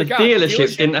 I swear to God, the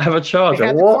dealership didn't have a charger. They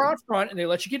had the car out front, and they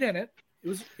let you get in it.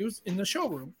 It was in the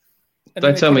showroom.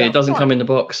 Don't tell me it doesn't come in the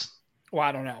box. Well,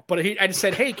 I don't know. But I just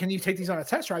said, hey, can you take these on a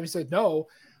test drive? He said, no.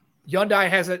 Hyundai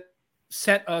hasn't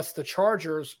sent us the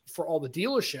chargers for all the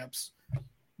dealerships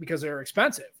because they're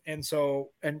expensive. And so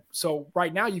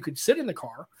right now you could sit in the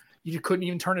car. You couldn't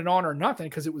even turn it on or nothing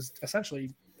because it was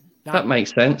essentially not. That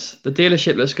makes sense. The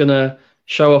dealership that's going to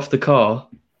show off the car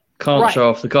can't show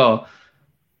off the car.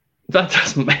 That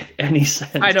doesn't make any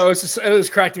sense. I know it was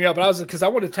cracking me up, but because I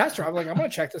wanted to test drive. I'm like, I'm going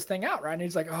to check this thing out, right? And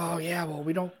he's like, oh yeah, well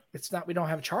we don't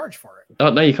have a charge for it. Oh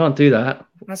no, you can't do that.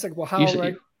 And I was like, well, how?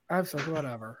 I was like,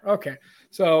 whatever. Okay,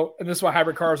 so and this is why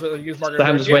hybrid cars use market.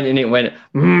 Sam just went in. It went.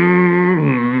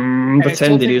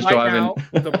 pretended he was driving.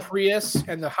 Now, the Prius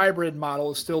and the hybrid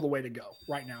model is still the way to go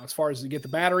right now, as far as you get the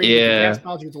battery, yeah, get the gas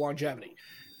mileage, get the longevity.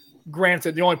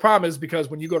 Granted, the only problem is because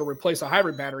when you go to replace a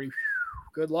hybrid battery,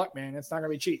 good luck, man. It's not going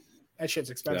to be cheap. That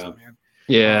shit's expensive, man.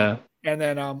 Yeah. And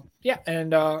then,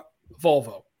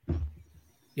 Volvo.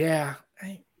 Yeah.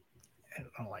 I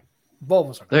don't like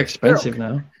Volvos. They're expensive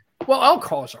now. Well, all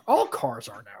cars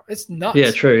are now. It's nuts.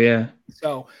 Yeah, true. Yeah.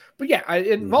 So, but yeah,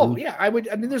 Volvo. Yeah, I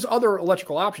mean, there's other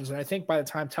electrical options, and I think by the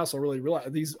time Tesla really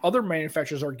realized these other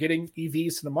manufacturers are getting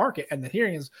EVs to the market, and the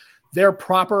hearing is they're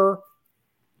proper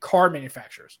car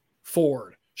manufacturers.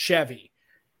 Ford, Chevy,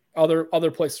 other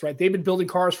places, right? They've been building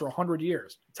cars for 100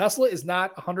 years. Tesla is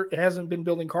not 100. It hasn't been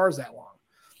building cars that long.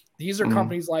 These are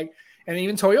companies like, and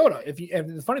even Toyota.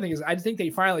 And the funny thing is, I think they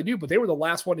finally do, but they were the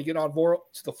last one to get on board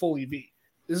to the full EV.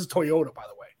 This is Toyota, by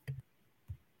the way.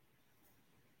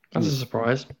 That's a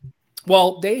surprise.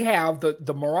 Well, they have the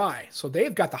Mirai, so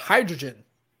they've got the hydrogen.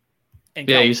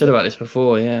 Yeah, you said about this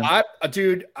before. Yeah,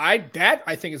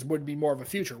 I think would be more of a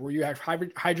future where you have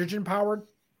hydrogen powered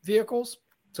vehicles.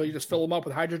 So you just fill them up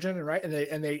with hydrogen, right?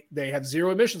 And they have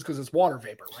zero emissions because it's water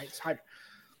vapor, right? It's hydrogen.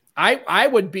 I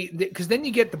would be, because then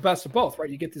you get the best of both, right?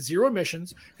 You get the zero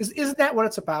emissions, because isn't that what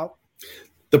it's about?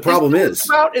 The problem is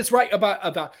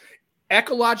about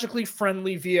ecologically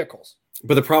friendly vehicles.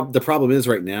 But the problem is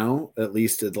right now, at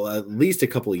least a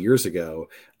couple of years ago,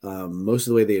 most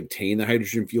of the way they obtain the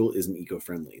hydrogen fuel isn't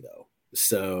eco-friendly though.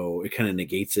 So it kind of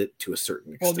negates it to a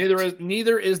certain extent. Well,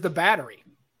 neither is the battery.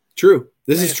 True.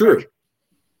 This is true.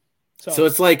 So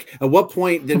it's like, at what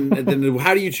point then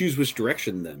how do you choose which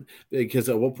direction then? Because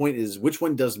at what point which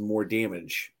one does more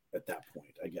damage at that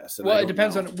point, I guess. And it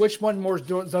depends on which one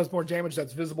does more damage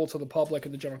that's visible to the public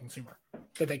and the general consumer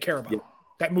that they care about. Yeah.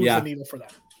 That moves the needle for them.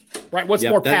 Right? What's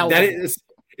more palatable?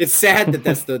 It's sad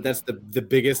that's the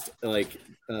biggest like.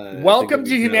 Welcome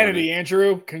to humanity,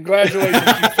 Andrew. Congratulations,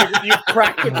 you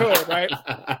cracked the code, right?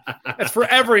 That's for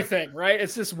everything, right?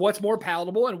 It's just what's more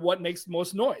palatable and what makes the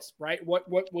most noise, right? What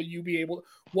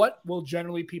will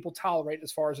generally people tolerate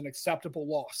as far as an acceptable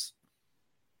loss,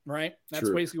 right? That's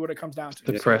basically what it comes down to.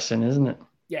 Depressing, isn't it?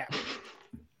 Yeah.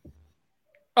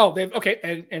 Oh,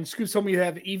 and Scoop told me you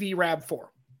have the EV RAV4.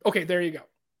 Okay, there you go.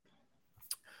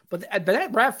 But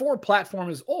that RAV4 platform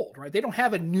is old, right? They don't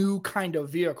have a new kind of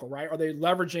vehicle, right? Are they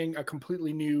leveraging a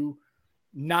completely new,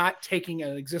 not taking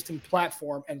an existing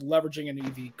platform and leveraging an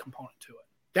EV component to it?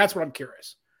 That's what I'm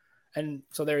curious. And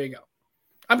so there you go.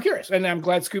 I'm curious. And I'm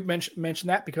glad Scoop mentioned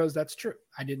that because that's true.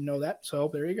 I didn't know that. So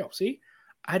there you go. See,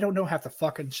 I don't know half the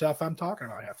fucking stuff I'm talking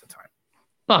about half the time.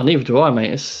 Oh, neither do I,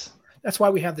 mate. That's why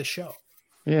we have this show.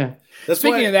 Yeah.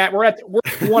 Speaking of that, we're at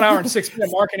 1 hour and 6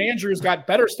 minutes. Mark and Andrew's got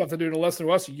better stuff to do to listen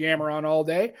to us yammer on all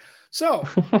day. So,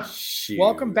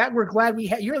 welcome back. We're glad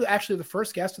you're actually the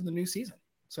first guest of the new season.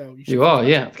 So you are,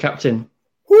 yeah, captain.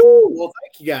 Woo! Well,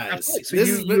 thank you guys. So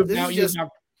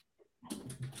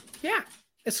yeah,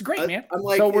 it's great, man. I'm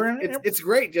like, so it's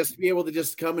great just to be able to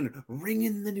just come and ring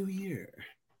in the new year.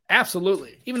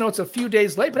 Absolutely. Even though it's a few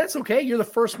days late, but that's okay. You're the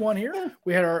first one here.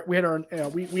 We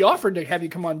we offered to have you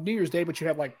come on New Year's Day, but you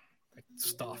have like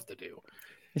stuff to do.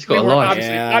 He's got a lot.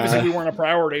 Obviously, we weren't a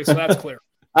priority, so that's clear.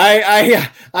 I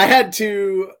had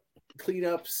to clean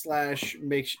up /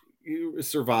 make sure you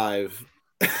survive.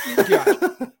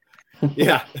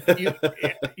 Yeah.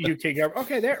 You take over.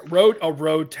 Okay, there.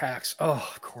 Road tax. Oh,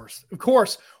 of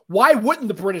course. Why wouldn't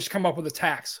the British come up with a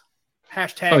tax?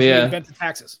 Hashtag reinvent the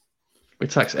taxes. We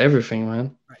tax everything,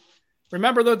 man. Right.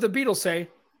 Remember the Beatles say,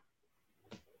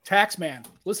 "Tax man."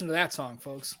 Listen to that song,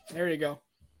 folks. There you go.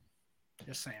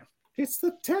 Just saying. It's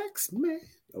the tax man.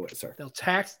 Oh wait, sorry. They'll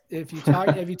tax if you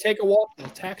take a walk. They'll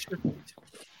tax your feet.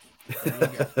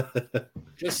 There you go.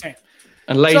 Just saying.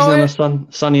 And Lazy on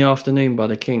a Sunny Afternoon by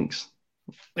the Kinks.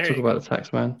 Talk about the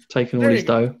tax man taking all his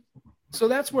dough. So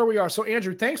that's where we are. So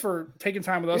Andrew, thanks for taking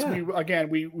time with us. Yeah.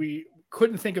 We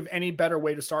couldn't think of any better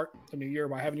way to start the new year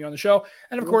by having you on the show.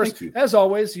 And of course, as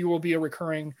always, you will be a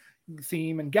recurring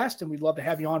theme and guest, and we'd love to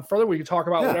have you on further. We can talk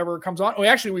about whatever comes on. We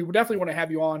definitely want to have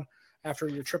you on after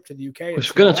your trip to the UK. We're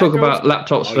going to talk about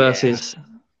laptops versus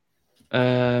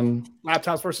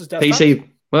laptops versus desktops. PC,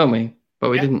 weren't we?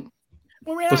 But we didn't.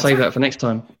 We'll save that for next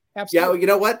time. Absolutely. Yeah, you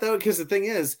know what though? Because the thing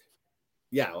is,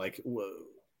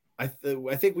 I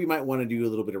think we might want to do a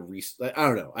little bit of research. I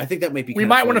don't know. I think that might be. We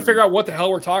might want to figure out what the hell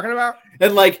we're talking about.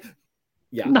 And I think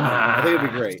it'd be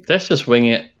great. Let's just wing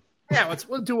it. Yeah,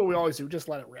 we'll do what we always do. Just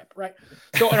let it rip, right?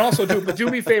 So, and also do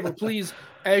me a favor, please,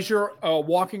 as you're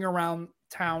walking around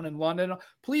town in London,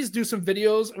 please do some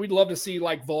videos. We'd love to see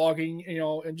vlogging,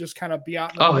 and just kind of be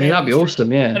out. That'd be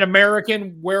awesome. Yeah, an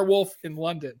American werewolf in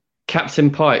London. Captain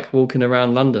Pike walking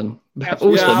around London.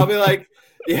 I'll be like,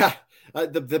 yeah.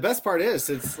 The best part is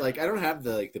it's like I don't have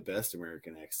the best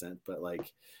American accent, but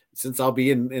like since I'll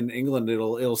be in England,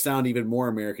 it'll sound even more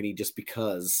American-y just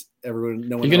because everyone.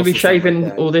 No one. You're going to be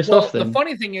shaving all this off. Then the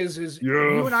funny thing is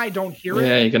you and I don't hear it.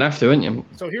 Yeah, you're going to have to, aren't you?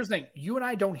 So here's the thing: you and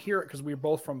I don't hear it because we're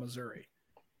both from Missouri.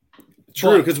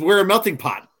 True, because we're a melting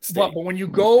pot. But when you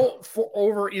go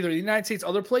over either the United States,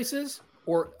 other places,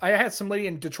 or I had some lady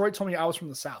in Detroit told me I was from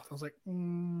the South. I was like,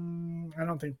 I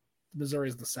don't think Missouri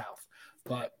is the South,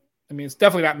 but. I mean, it's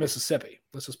definitely not Mississippi.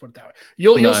 Let's just put it that way.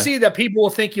 You'll see that people will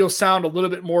think you'll sound a little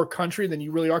bit more country than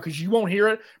you really are because you won't hear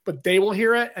it, but they will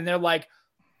hear it, and they're like,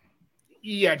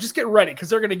 "Yeah, just get ready," because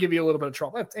they're going to give you a little bit of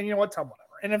trouble. And you know what? Tell them whatever.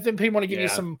 And if they want to give you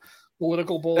some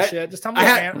political bullshit, just tell them.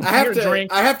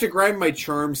 I have to grind my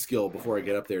charm skill before I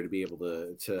get up there to be able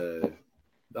to.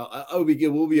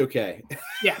 We'll be okay.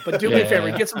 Yeah, but do me a favor,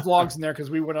 get some vlogs in there because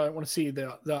we want to see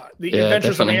the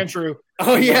adventures of Andrew.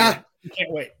 Oh yeah, we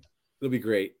can't wait. It'll be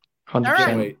great. 100%.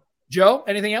 All right. Joe,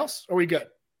 anything else? Are we good?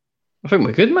 I think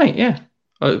we're good, mate. Yeah.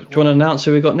 Do you want to announce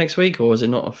who we got next week, or is it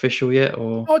not official yet?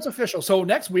 Or it's official. So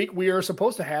next week we are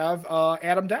supposed to have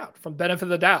Adam Dowd from Benefit of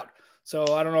the Doubt. So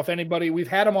I don't know if we've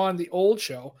had him on the old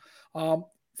show.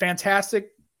 Fantastic.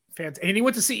 And he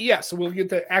went to CES, so we'll get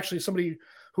to somebody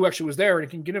who actually was there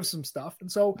and can get him some stuff. And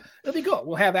so it'll be good.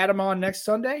 We'll have Adam on next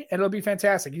Sunday, and it'll be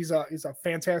fantastic. He's a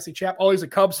fantastic chap. Oh, he's a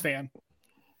Cubs fan.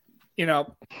 You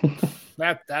know,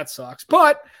 that sucks,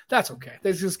 but that's okay.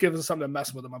 They just give us something to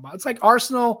mess with them about. It's like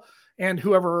Arsenal and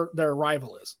whoever their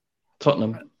rival is.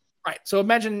 Tottenham. Right. So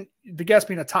imagine the guest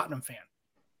being a Tottenham fan.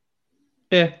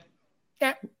 Yeah.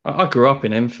 Yeah. I grew up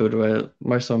in Enfield where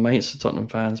most of my mates are Tottenham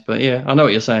fans, but yeah, I know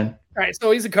what you're saying. All right.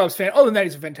 So he's a Cubs fan. Other than that,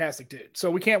 he's a fantastic dude.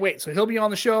 So we can't wait. So he'll be on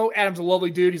the show. Adam's a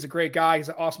lovely dude. He's a great guy. He's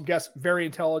an awesome guest. Very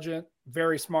intelligent,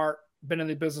 very smart. Been in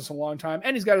the business a long time,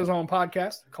 and he's got his own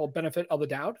podcast called Benefit of the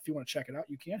Doubt. If you want to check it out,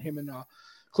 you can. Him and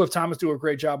Cliff Thomas do a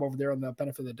great job over there on the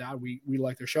Benefit of the Doubt. We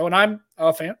like their show, and I'm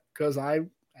a fan because I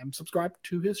am subscribed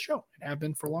to his show and have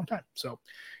been for a long time. So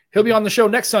he'll be on the show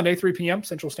next Sunday, 3 p.m.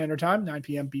 Central Standard Time, 9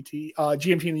 p.m.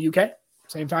 GMT in the UK.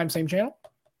 Same time, same channel.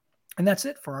 And that's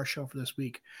it for our show for this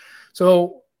week.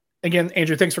 So again,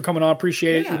 Andrew, thanks for coming on.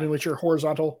 Appreciate it, even with your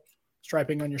horizontal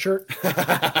striping on your shirt.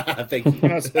 Thank you.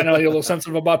 I know you're a little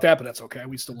sensitive about that, but that's okay.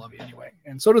 We still love you anyway.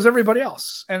 And so does everybody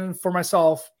else. And for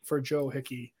myself, for Joe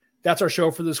Hickey, that's our show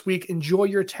for this week. Enjoy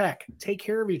your tech. Take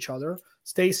care of each other.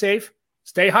 Stay safe.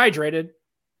 Stay hydrated.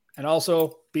 And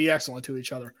also be excellent to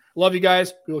each other. Love you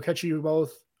guys. We will catch you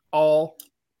both all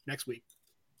next week.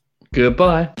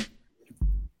 Goodbye.